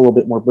 who was a little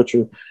bit more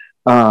butcher,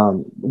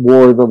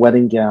 wore the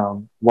wedding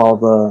gown, while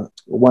the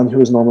one who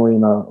was normally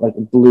in a like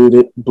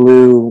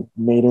blue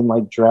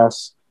maiden-like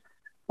dress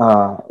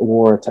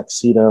wore a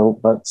tuxedo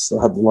but still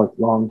had like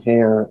long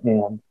hair.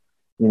 And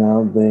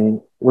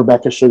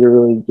Rebecca Sugar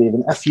really gave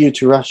an FU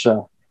to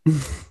Russia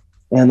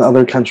and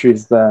other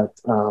countries that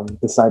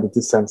decided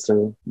to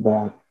censor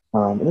that.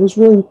 It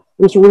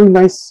was a really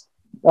nice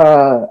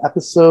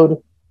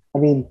episode. I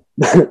mean,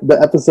 the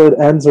episode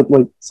ends with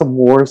like some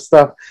war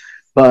stuff,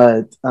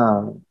 but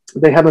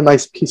they had a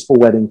nice peaceful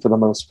wedding for the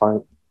most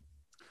part.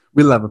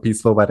 We love a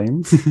peaceful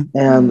wedding.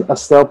 And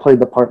Estelle played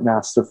the part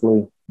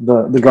masterfully,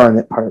 the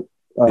Garnet part.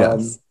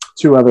 Yes.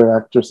 2 other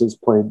actresses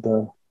played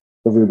the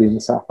Ruby and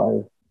the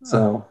Sapphire.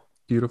 So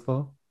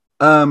Beautiful.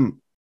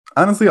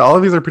 Honestly, all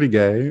of these are pretty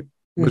gay.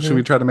 But should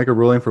we try to make a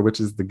ruling for which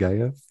is the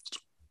gayest?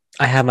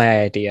 I have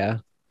my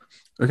idea.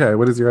 Okay,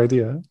 what is your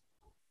idea?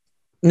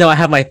 No, I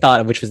have my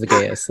thought of which was the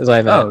gayest. Is what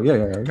I meant. Oh, yeah,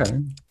 okay.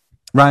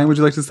 Ryan, would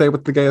you like to say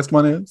what the gayest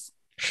one is?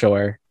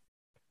 Sure.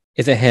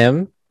 Is it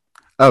him?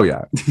 Oh,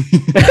 yeah.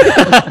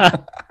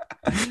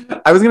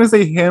 I was going to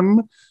say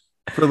him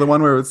for the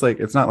one where it's like,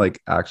 it's not like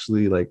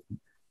actually like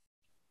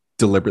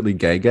deliberately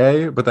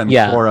gay, but then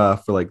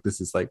Cora for like, this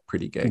is like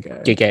pretty gay.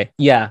 Gay.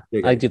 Yeah,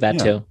 I do that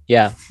too.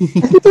 Yeah.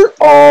 They're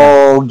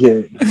all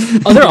gay.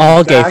 Oh, they're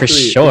all gay for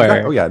sure.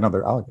 Exactly. Oh, yeah, no,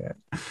 they're all gay.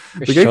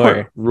 The gay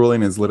court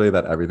ruling is literally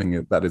that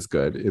everything that is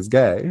good is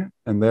gay,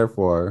 and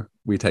therefore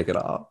we take it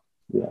all.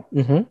 Yeah.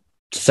 Mm-hmm.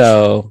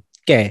 So,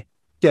 gay.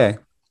 Gay.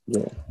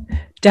 Yeah.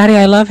 Daddy,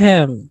 I love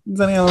him.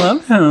 Daddy, I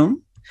love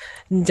him.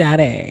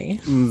 Daddy.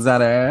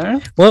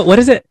 Daddy. What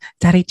is it?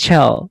 Daddy,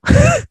 chill.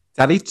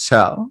 Daddy,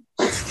 chill.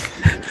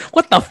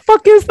 What the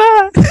fuck is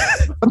that?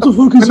 What the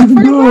fuck is even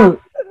that?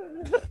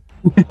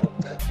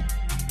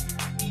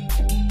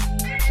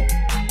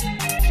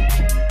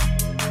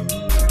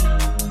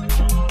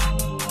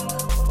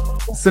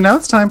 So now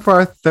it's time for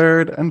our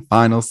third and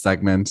final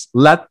segment.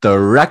 Let the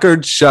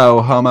record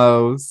show,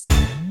 homos.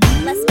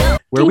 Let's go.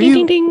 Where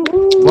ding, ding,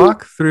 ding.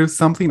 walk through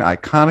something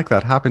iconic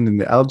that happened in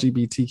the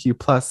LGBTQ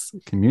plus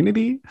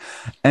community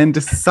and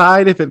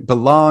decide if it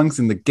belongs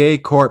in the gay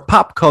court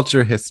pop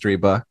culture history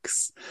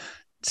books.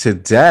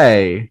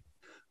 Today,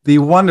 the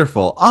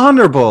wonderful,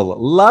 honorable,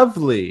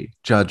 lovely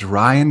Judge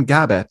Ryan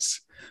Gabbett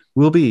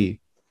will be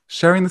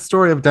sharing the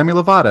story of Demi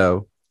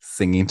Lovato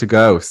singing to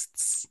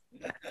ghosts.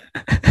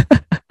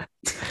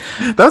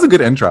 That was a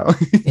good intro.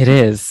 It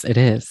is.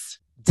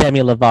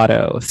 Demi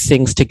Lovato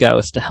sings to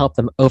ghosts to help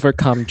them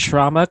overcome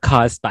trauma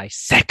caused by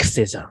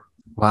sexism.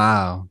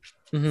 Wow.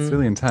 It's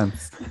really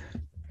intense.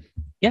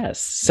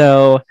 Yes.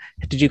 So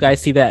did you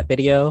guys see that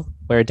video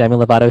where Demi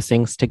Lovato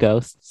sings to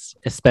ghosts?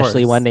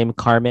 Especially one named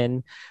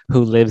Carmen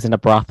who lives in a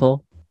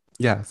brothel?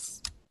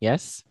 Yes.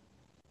 Yes?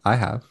 I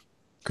have.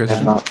 I Christian?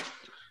 have not.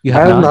 You I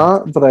have have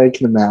not? not, but I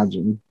can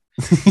imagine.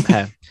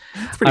 Okay.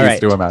 It's pretty All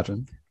easy to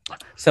imagine.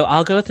 So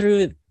I'll go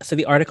through. So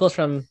the article is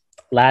from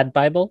Lad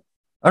Bible.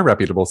 A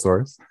reputable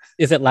source.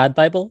 Is it Lad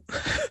Bible?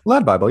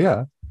 Lad Bible,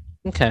 yeah.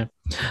 Okay.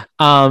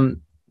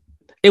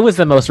 It was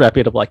the most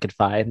reputable I could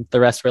find. The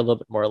rest were a little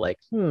bit more like,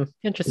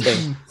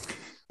 interesting.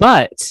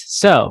 But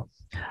so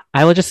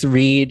I will just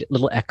read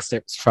little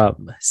excerpts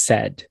from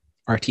said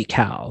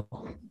article.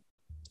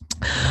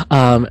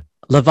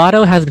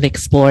 Lovato has been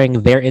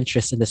exploring their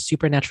interest in the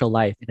supernatural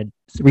life in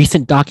a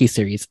recent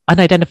docuseries,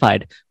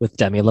 Unidentified, with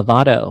Demi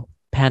Lovato.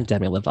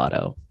 Demi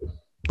Lovato.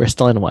 We're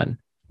still in one.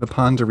 The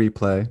Ponder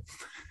replay.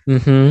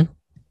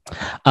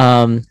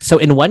 So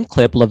in one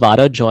clip,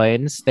 Lovato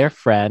joins their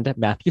friend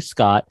Matthew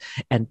Scott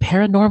and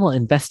paranormal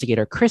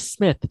investigator Chris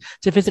Smith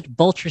to visit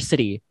Vulture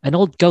City, an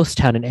old ghost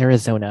town in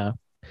Arizona.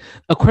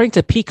 According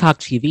to Peacock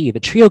TV, the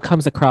trio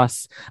comes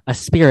across a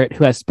spirit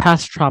who has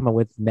past trauma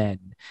with men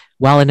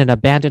while in an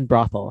abandoned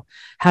brothel,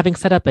 having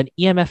set up an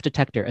EMF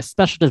detector, a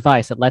special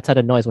device that lets out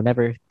a noise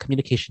whenever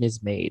communication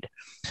is made.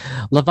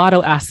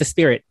 Lovato asks the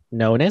spirit,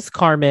 known as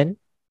Carmen,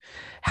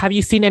 have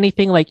you seen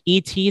anything like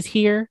ETs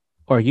here?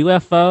 Or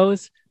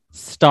UFOs?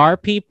 Star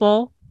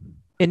people?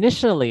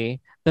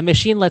 Initially, the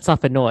machine lets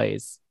off a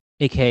noise,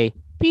 aka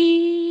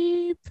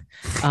beep.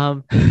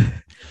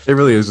 It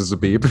really is just a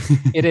beep.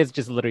 It is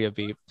just literally a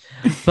beep.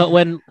 But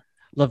when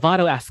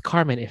Lovato asks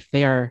Carmen if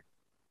they are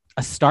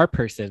a star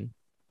person,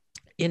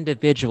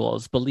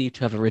 individuals believed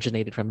to have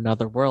originated from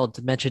another world,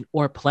 dimension,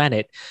 or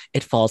planet,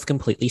 it falls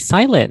completely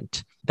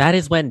silent. That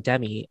is when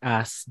Demi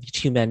asks the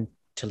two men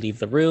to leave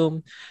the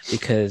room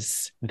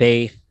because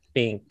they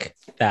think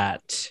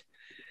that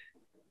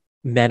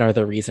men are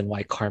the reason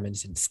why Carmen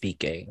isn't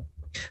speaking.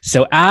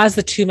 So as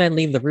the two men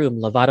leave the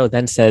room, Lovato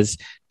then says,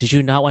 did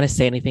you not want to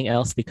say anything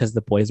else because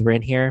the boys were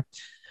in here?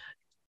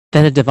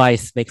 Then the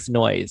device makes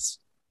noise.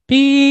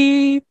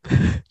 Beep.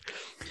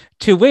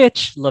 To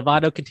which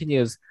Lovato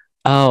continues,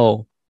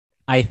 oh,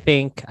 I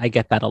think I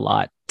get that a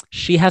lot.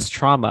 She has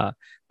trauma.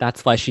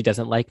 That's why she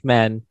doesn't like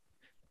men.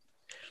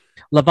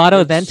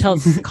 Lovato then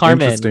tells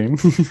Carmen,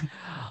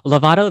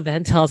 Lovato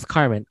then tells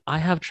Carmen, I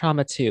have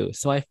trauma too,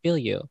 so I feel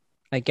you.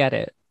 I get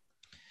it.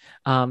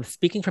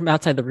 Speaking from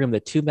outside the room, the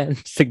two men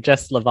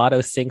suggest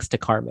Lovato sings to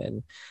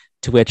Carmen,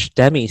 to which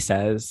Demi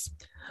says,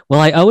 well,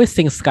 I always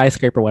sing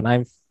Skyscraper when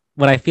I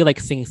feel like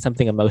singing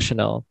something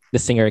emotional, the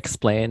singer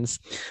explains,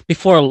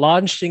 before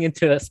launching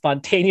into a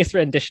spontaneous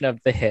rendition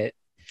of the hit.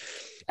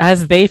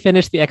 As they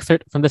finish the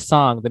excerpt from the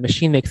song, the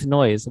machine makes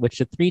noise, which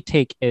the three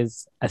take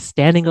is a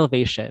standing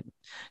ovation,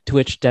 to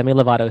which Demi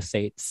Lovato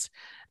states,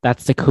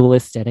 that's the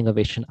coolest standing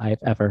ovation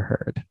I've ever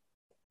heard.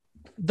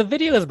 The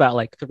video is about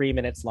like 3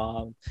 minutes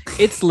long.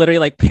 It's literally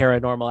like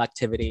paranormal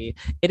activity.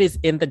 It is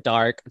in the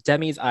dark.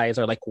 Demi's eyes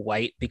are like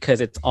white because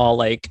it's all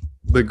like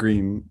the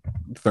green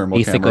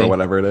thermal camera or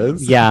whatever it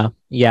is. Yeah.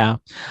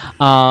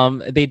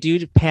 They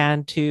do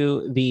pan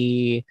to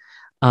the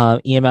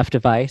EMF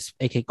device,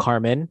 aka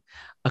Carmen,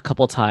 a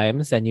couple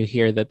times, and you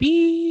hear the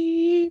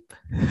beep.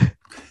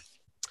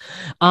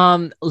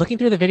 Looking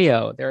through the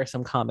video, there are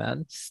some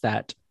comments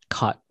that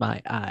caught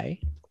my eye.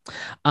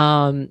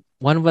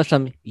 One was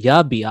from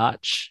Ya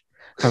Biatch,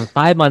 from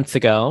 5 months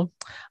ago,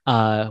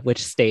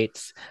 which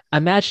states,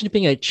 imagine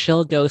being a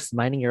chill ghost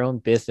minding your own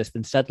business,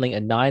 then suddenly a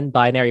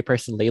non-binary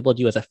person labeled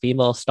you as a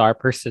female star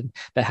person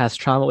that has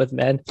trauma with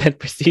men, then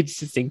proceeds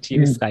to sing to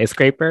you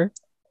Skyscraper.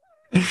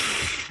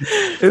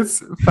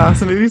 It's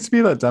fascinating to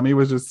me that Demi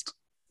was just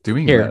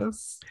doing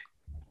this.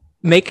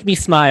 Make Me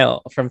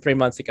Smile from 3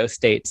 months ago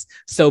states,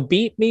 so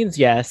beep means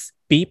yes,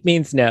 beep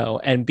means no,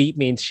 and beep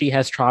means she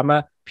has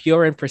trauma,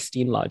 pure and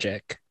pristine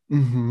logic.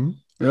 Mm-hmm.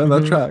 Yeah,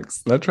 that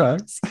tracks. That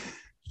tracks.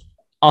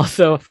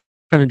 Also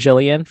from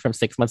Jillian from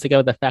 6 months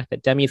ago, the fact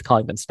that Demi's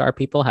calling them star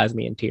people has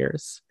me in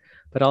tears.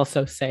 But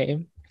also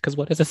same, because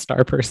what is a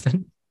star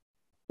person?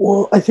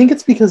 Well, I think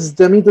it's because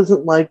Demi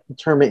doesn't like the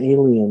term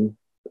alien.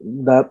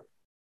 That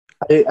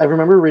I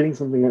remember reading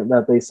something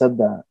that they said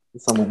that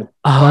somewhere.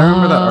 Oh, I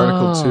remember that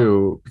article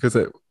too, because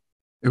it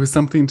was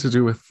something to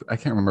do with, I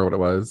can't remember what it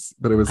was,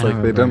 but it was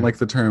like they didn't like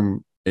the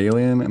term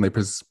alien and they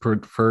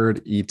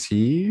preferred ET.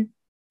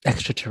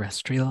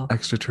 Extraterrestrial.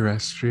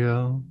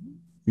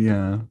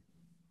 Yeah.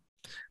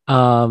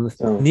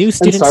 New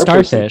student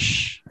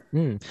starfish.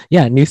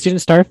 Yeah, new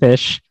student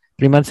starfish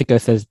 3 months ago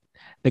says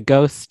the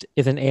ghost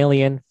is an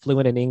alien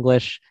fluent in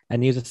English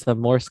and uses some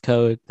Morse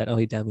code that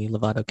only Demi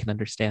Lovato can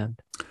understand.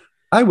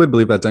 I would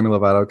believe that Demi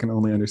Lovato can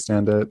only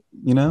understand it,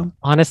 you know?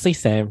 Honestly,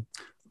 same.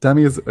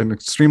 Demi is an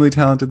extremely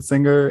talented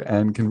singer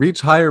and can reach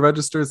higher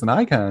registers than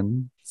I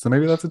can. So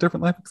maybe that's a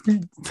different life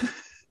experience.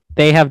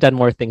 They have done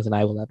more things than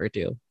I will ever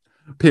do.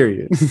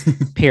 Period.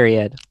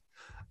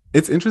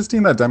 It's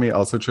interesting that Demi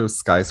also chose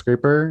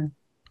Skyscraper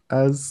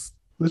as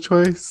the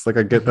choice. Like,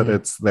 I get that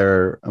it's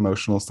their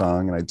emotional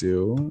song, and I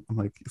do. I'm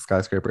like,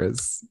 Skyscraper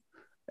is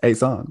a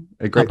song,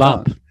 a great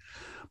song.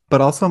 But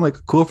also, I'm like,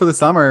 cool for the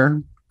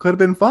summer. Could have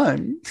been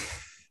fun.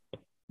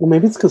 Well,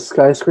 maybe it's because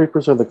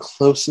skyscrapers are the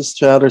closest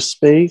to outer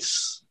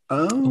space.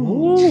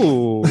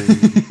 Oh.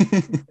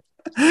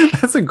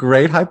 That's a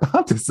great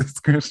hypothesis,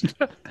 Christian.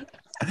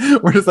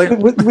 We're just like...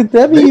 With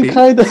Demi, you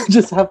kind of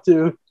just have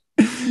to...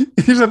 You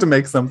just have to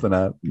make something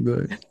up.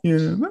 But, yeah,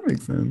 that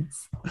makes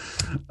sense.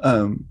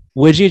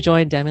 Would you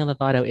join Demi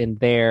Lovato in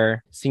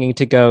their Singing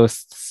to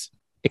Ghosts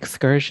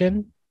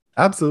excursion?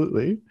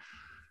 Absolutely.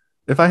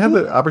 If I had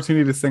the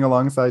opportunity to sing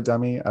alongside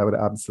Demi, I would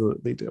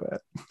absolutely do it.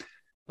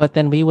 But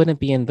then we wouldn't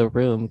be in the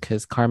room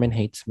because Carmen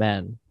hates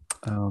men.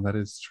 Oh, that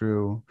is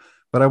true.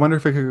 But I wonder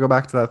if we could go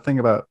back to that thing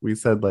about, we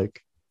said,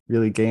 like,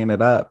 really gaying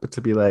it up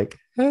to be like,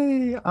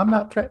 hey, I'm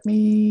not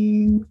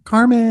threatening.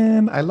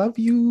 Carmen, I love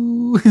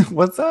you.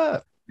 What's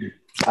up?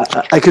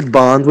 I could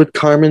bond with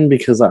Carmen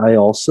because I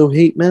also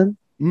hate men.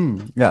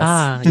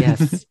 Yes.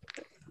 Yes.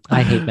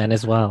 I hate men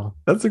as well.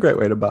 That's a great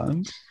way to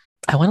bond.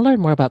 I want to learn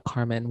more about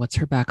Carmen. What's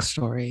her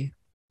backstory?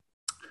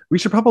 We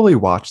should probably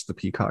watch the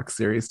Peacock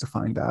series to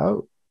find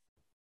out.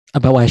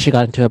 About why she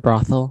got into a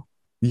brothel?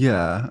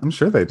 Yeah, I'm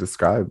sure they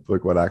describe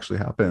like what actually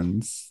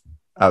happens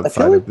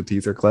outside of the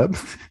teaser clip.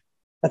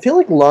 I feel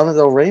like Lana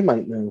Del Rey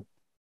might know.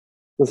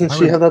 Doesn't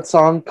she have that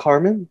song,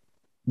 Carmen?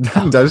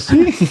 Does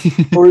she?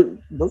 Or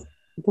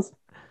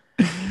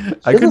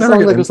I could never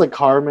get like it was like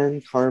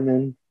Carmen.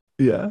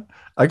 Yeah,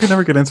 I could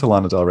never get into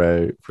Lana Del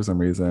Rey for some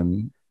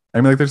reason. I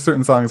mean, like, there's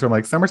certain songs where I'm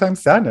like, "Summertime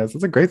Sadness."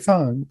 It's a great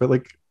song, but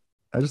like,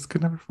 I just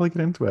could never fully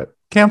get into it.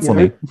 Cancel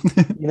me.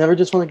 You never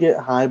just want to get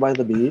high by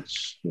the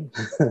beach.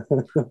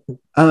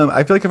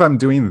 I feel like if I'm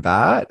doing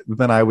that,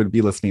 then I would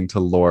be listening to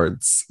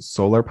Lord's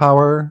Solar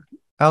Power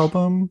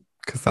album,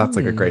 because that's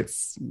like a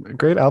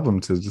great album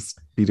to just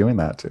be doing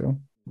that to.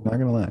 Not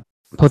gonna lie.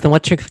 Well, then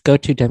what's your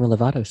go-to Demi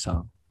Lovato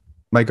song?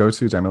 My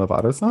go-to Demi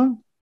Lovato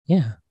song?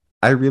 Yeah.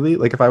 I really,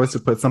 like, if I was to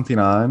put something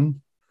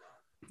on,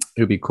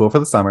 it would be Cool for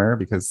the Summer,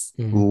 because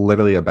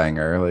literally a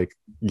banger. Like,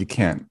 you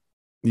can't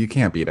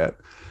beat it.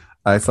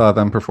 I saw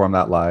them perform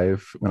that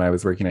live when I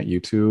was working at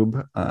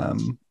YouTube.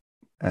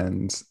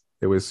 And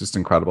it was just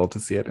incredible to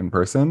see it in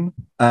person.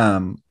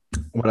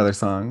 What other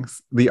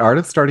songs? The Art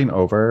of Starting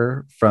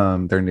Over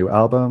from their new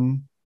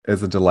album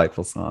is a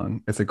delightful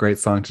song. It's a great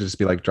song to just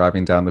be like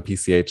driving down the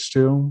PCH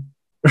to.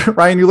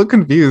 Ryan, you look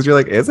confused. You're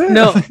like, is it?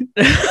 No.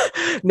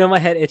 No, my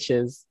head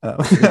itches. Oh.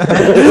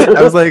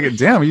 I was like,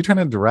 damn, are you trying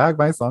to drag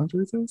my song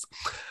choices?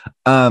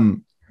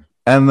 And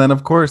then,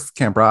 of course,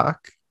 Camp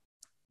Rock.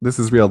 This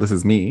is real. This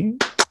is me.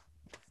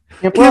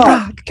 Camp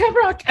Rock.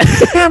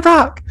 Camp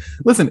Rock.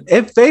 Listen,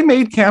 if they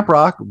made Camp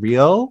Rock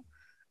real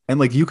and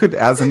like you could,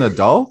 as an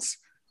adult,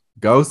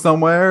 go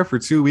somewhere for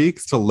 2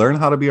 weeks to learn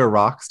how to be a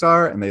rock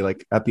star, and they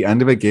like at the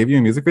end of it gave you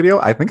a music video.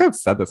 I think I've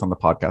said this on the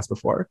podcast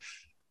before.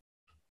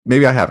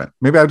 Maybe I haven't.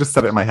 Maybe I just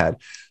said it in my head.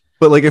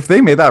 But like, if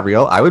they made that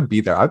real, I would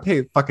be there. I'd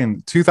pay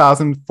fucking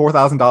 $2,000,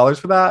 $4,000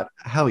 for that.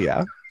 Hell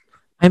yeah.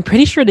 I'm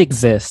pretty sure it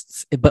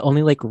exists, but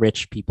only like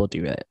rich people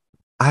do it.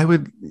 I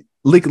would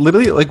like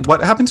literally like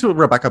what happened to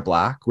Rebecca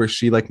Black, where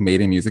she like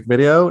made a music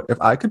video.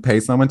 If I could pay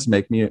someone to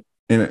make me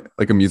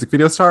like a music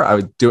video star, I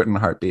would do it in a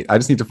heartbeat. I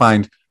just need to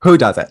find who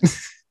does it.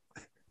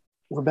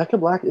 Rebecca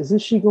Black, isn't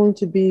she going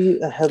to be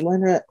a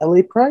headliner at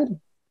LA Pride?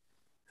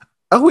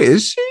 Oh,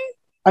 is she?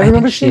 I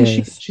remember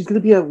she's going to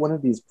be at one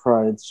of these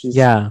prides.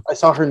 Yeah. I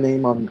saw her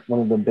name on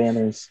one of the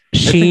banners.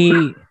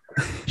 She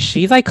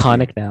She's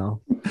iconic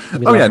now.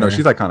 Oh yeah, no,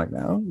 she's iconic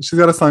now. She's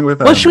got a song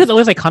with. Well, she was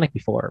always iconic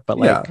before, but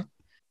like. Yeah.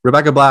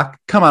 Rebecca Black,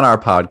 come on our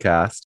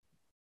podcast.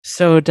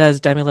 So does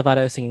Demi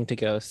Lovato singing to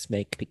ghosts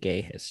make the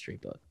gay history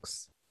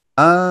books?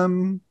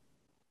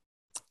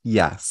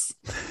 Yes.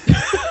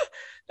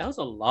 That was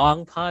a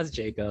long pause,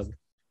 Jacob.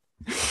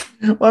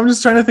 Well, I'm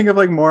just trying to think of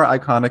like more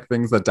iconic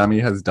things that Demi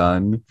has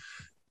done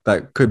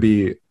that could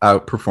be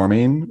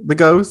outperforming the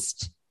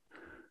ghost.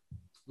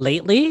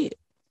 Lately?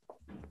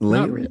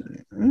 Not Lately.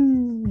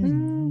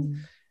 really.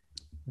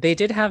 They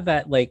did have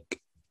that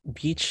like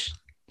beach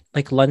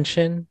like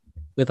luncheon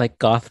with like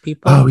goth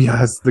people. Oh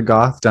yes, the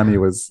goth Demi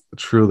was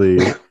truly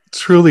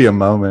a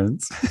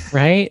moment.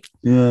 Right?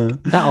 Yeah.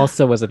 That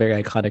also was a very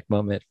iconic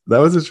moment. That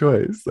was a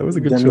choice. That was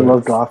a good Demi choice.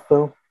 Love Goth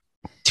though.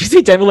 Do you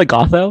see Demi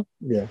Lovato?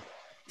 Yeah.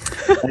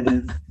 I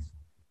did.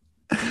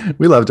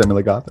 We love Demi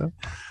Lovato.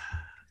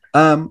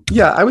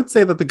 Yeah, I would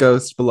say that the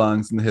ghost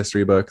belongs in the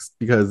history books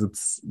because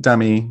it's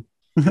Demi,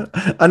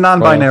 a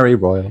non-binary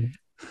royal.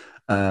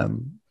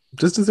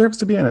 Just deserves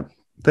to be in it.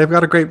 They've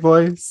got a great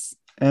voice,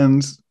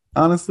 and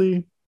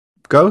honestly,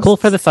 ghosts Cool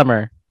for the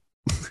summer.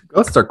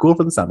 Ghosts are cool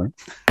for the summer.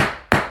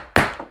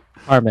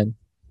 Armin.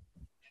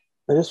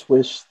 I just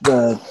wish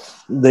that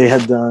they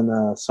had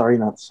done Sorry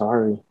Not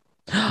Sorry.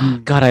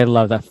 God, I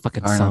love that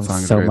fucking Sorry, song Not Song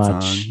is a so great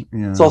much. song.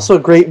 Yeah. It's also a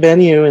great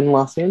venue in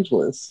Los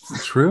Angeles.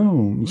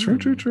 True.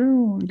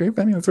 Great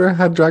venue. That's where I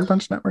had Drag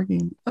Bunch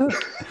networking.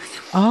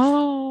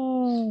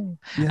 Oh,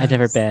 Yes. I've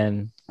never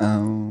been.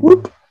 Oh.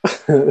 Whoop.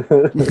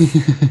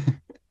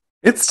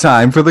 It's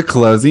time for the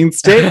closing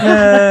statement.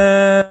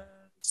 The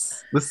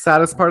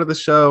saddest part of the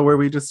show where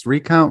we just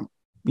recount,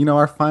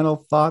 our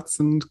final thoughts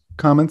and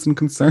comments and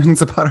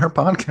concerns about our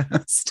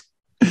podcast.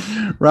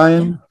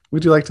 Ryan,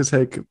 would you like to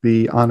take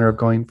the honor of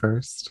going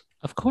first?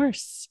 Of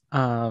course.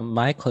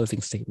 My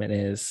closing statement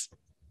is,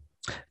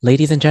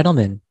 ladies and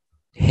gentlemen,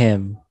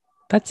 him.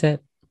 That's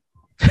it.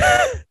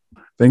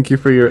 Thank you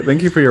for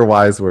your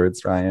wise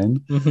words,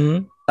 Ryan.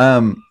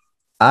 Mm-hmm.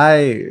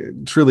 I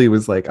truly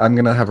was like, I'm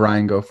gonna have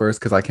Ryan go first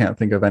because I can't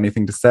think of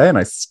anything to say, and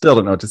I still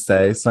don't know what to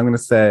say. So I'm gonna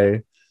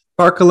say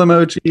sparkle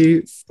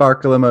emoji,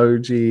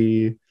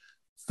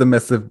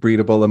 submissive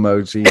breedable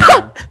emoji.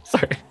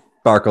 Sorry.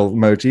 Sparkle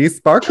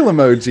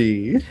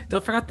emoji.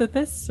 Don't forget the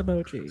this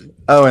emoji.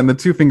 Oh, and the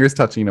 2 fingers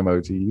touching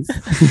emojis.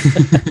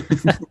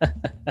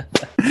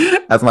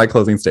 As my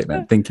closing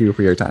statement. Thank you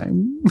for your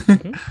time.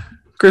 Mm-hmm.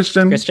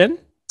 Christian,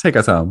 take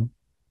us home.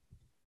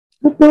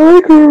 Bye,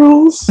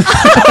 girls.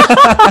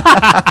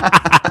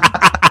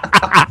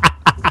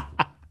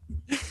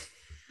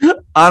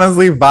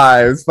 Honestly,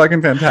 vibes.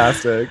 Fucking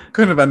fantastic.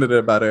 Couldn't have ended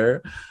it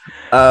better.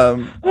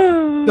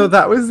 So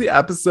that was the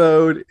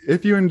episode.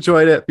 If you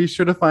enjoyed it, be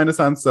sure to find us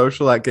on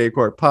social at Gay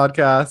Court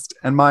Podcast.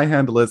 And my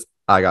handle is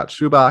I got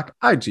Shubach,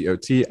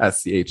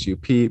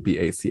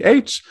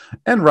 IGOTSCHUPBACH.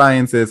 And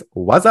Ryan's is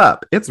What's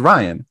Up? It's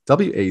Ryan,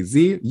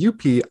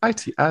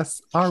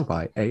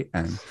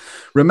 WAZUPITSRYAN.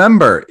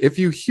 Remember, if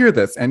you hear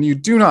this and you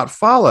do not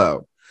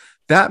follow,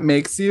 that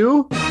makes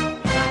you...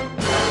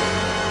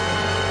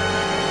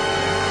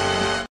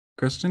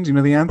 Christian, do you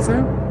know the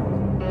answer?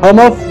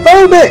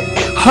 Homophobic.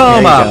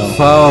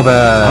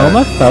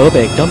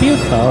 Homophobic. Don't be a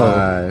foe.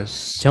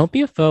 Gosh. Don't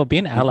be a foe. Be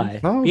an ally.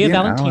 Be a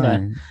Valentina.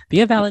 Ally.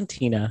 Be a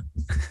Valentina.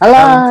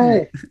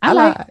 Ally.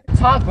 Ally.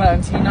 Talk,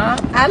 Valentina.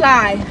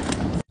 Ally.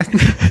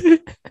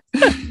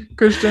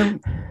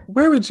 Christian,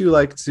 where would you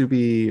like to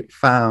be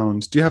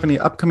found? Do you have any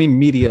upcoming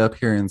media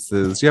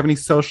appearances? Do you have any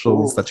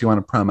socials that you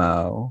want to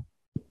promo?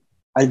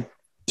 I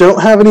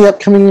don't have any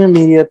upcoming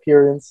media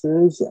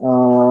appearances.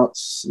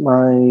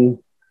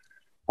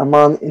 I'm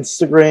on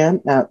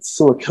Instagram at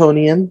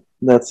Siliconian.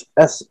 That's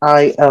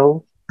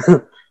SILICONIAN.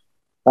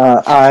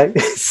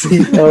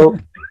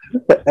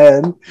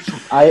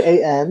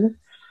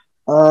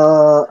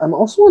 I'm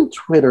also on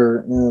Twitter,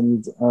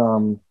 and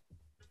I'm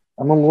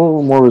a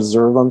little more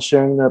reserved on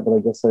sharing that, but I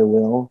guess I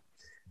will.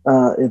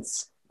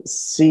 It's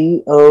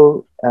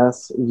COSUIS,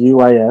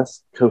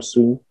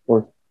 COSUI,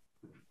 or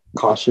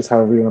cautious,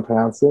 however you want to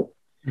pronounce it.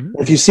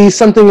 Mm-hmm. If you see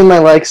something in my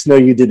likes, no,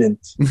 you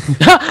didn't.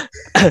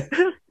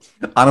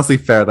 Honestly,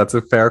 fair. That's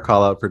a fair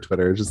call out for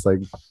Twitter. Just like,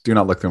 do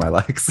not look through my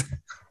likes.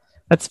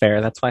 That's fair.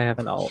 That's why I have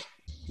an alt.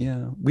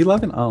 Yeah, we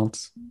love an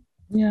alt.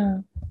 Yeah.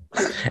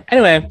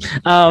 Anyway,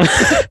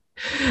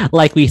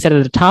 like we said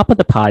at the top of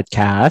the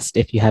podcast,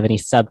 if you have any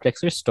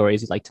subjects or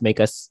stories you'd like to make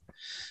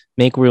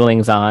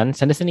rulings on,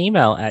 send us an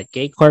email at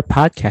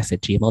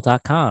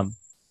gaycourtpodcast@gmail.com.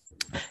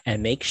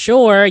 And make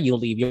sure you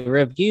leave your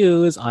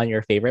reviews on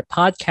your favorite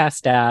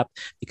podcast app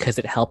because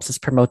it helps us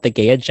promote the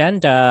gay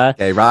agenda.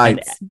 Gay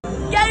rights.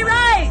 Gay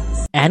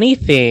rights.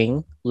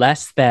 Anything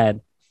less than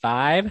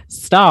 5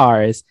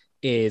 stars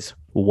is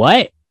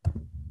what?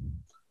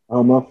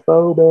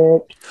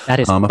 Homophobic. That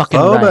is Homophobic. fucking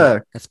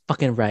right. That's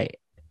fucking right.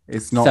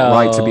 It's not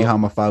right to be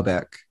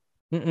homophobic.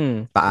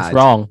 Bad. Bad. It's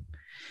wrong.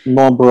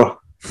 No, bro.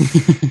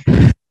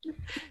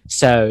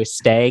 So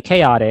stay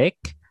chaotic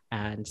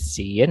and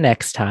see you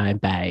next time,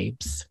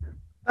 babes.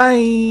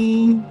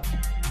 Bye.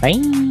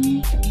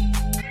 Bye.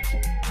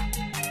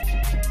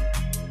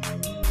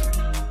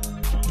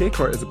 Gay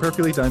Court is a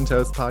Perfectly Done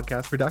Toast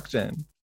podcast production.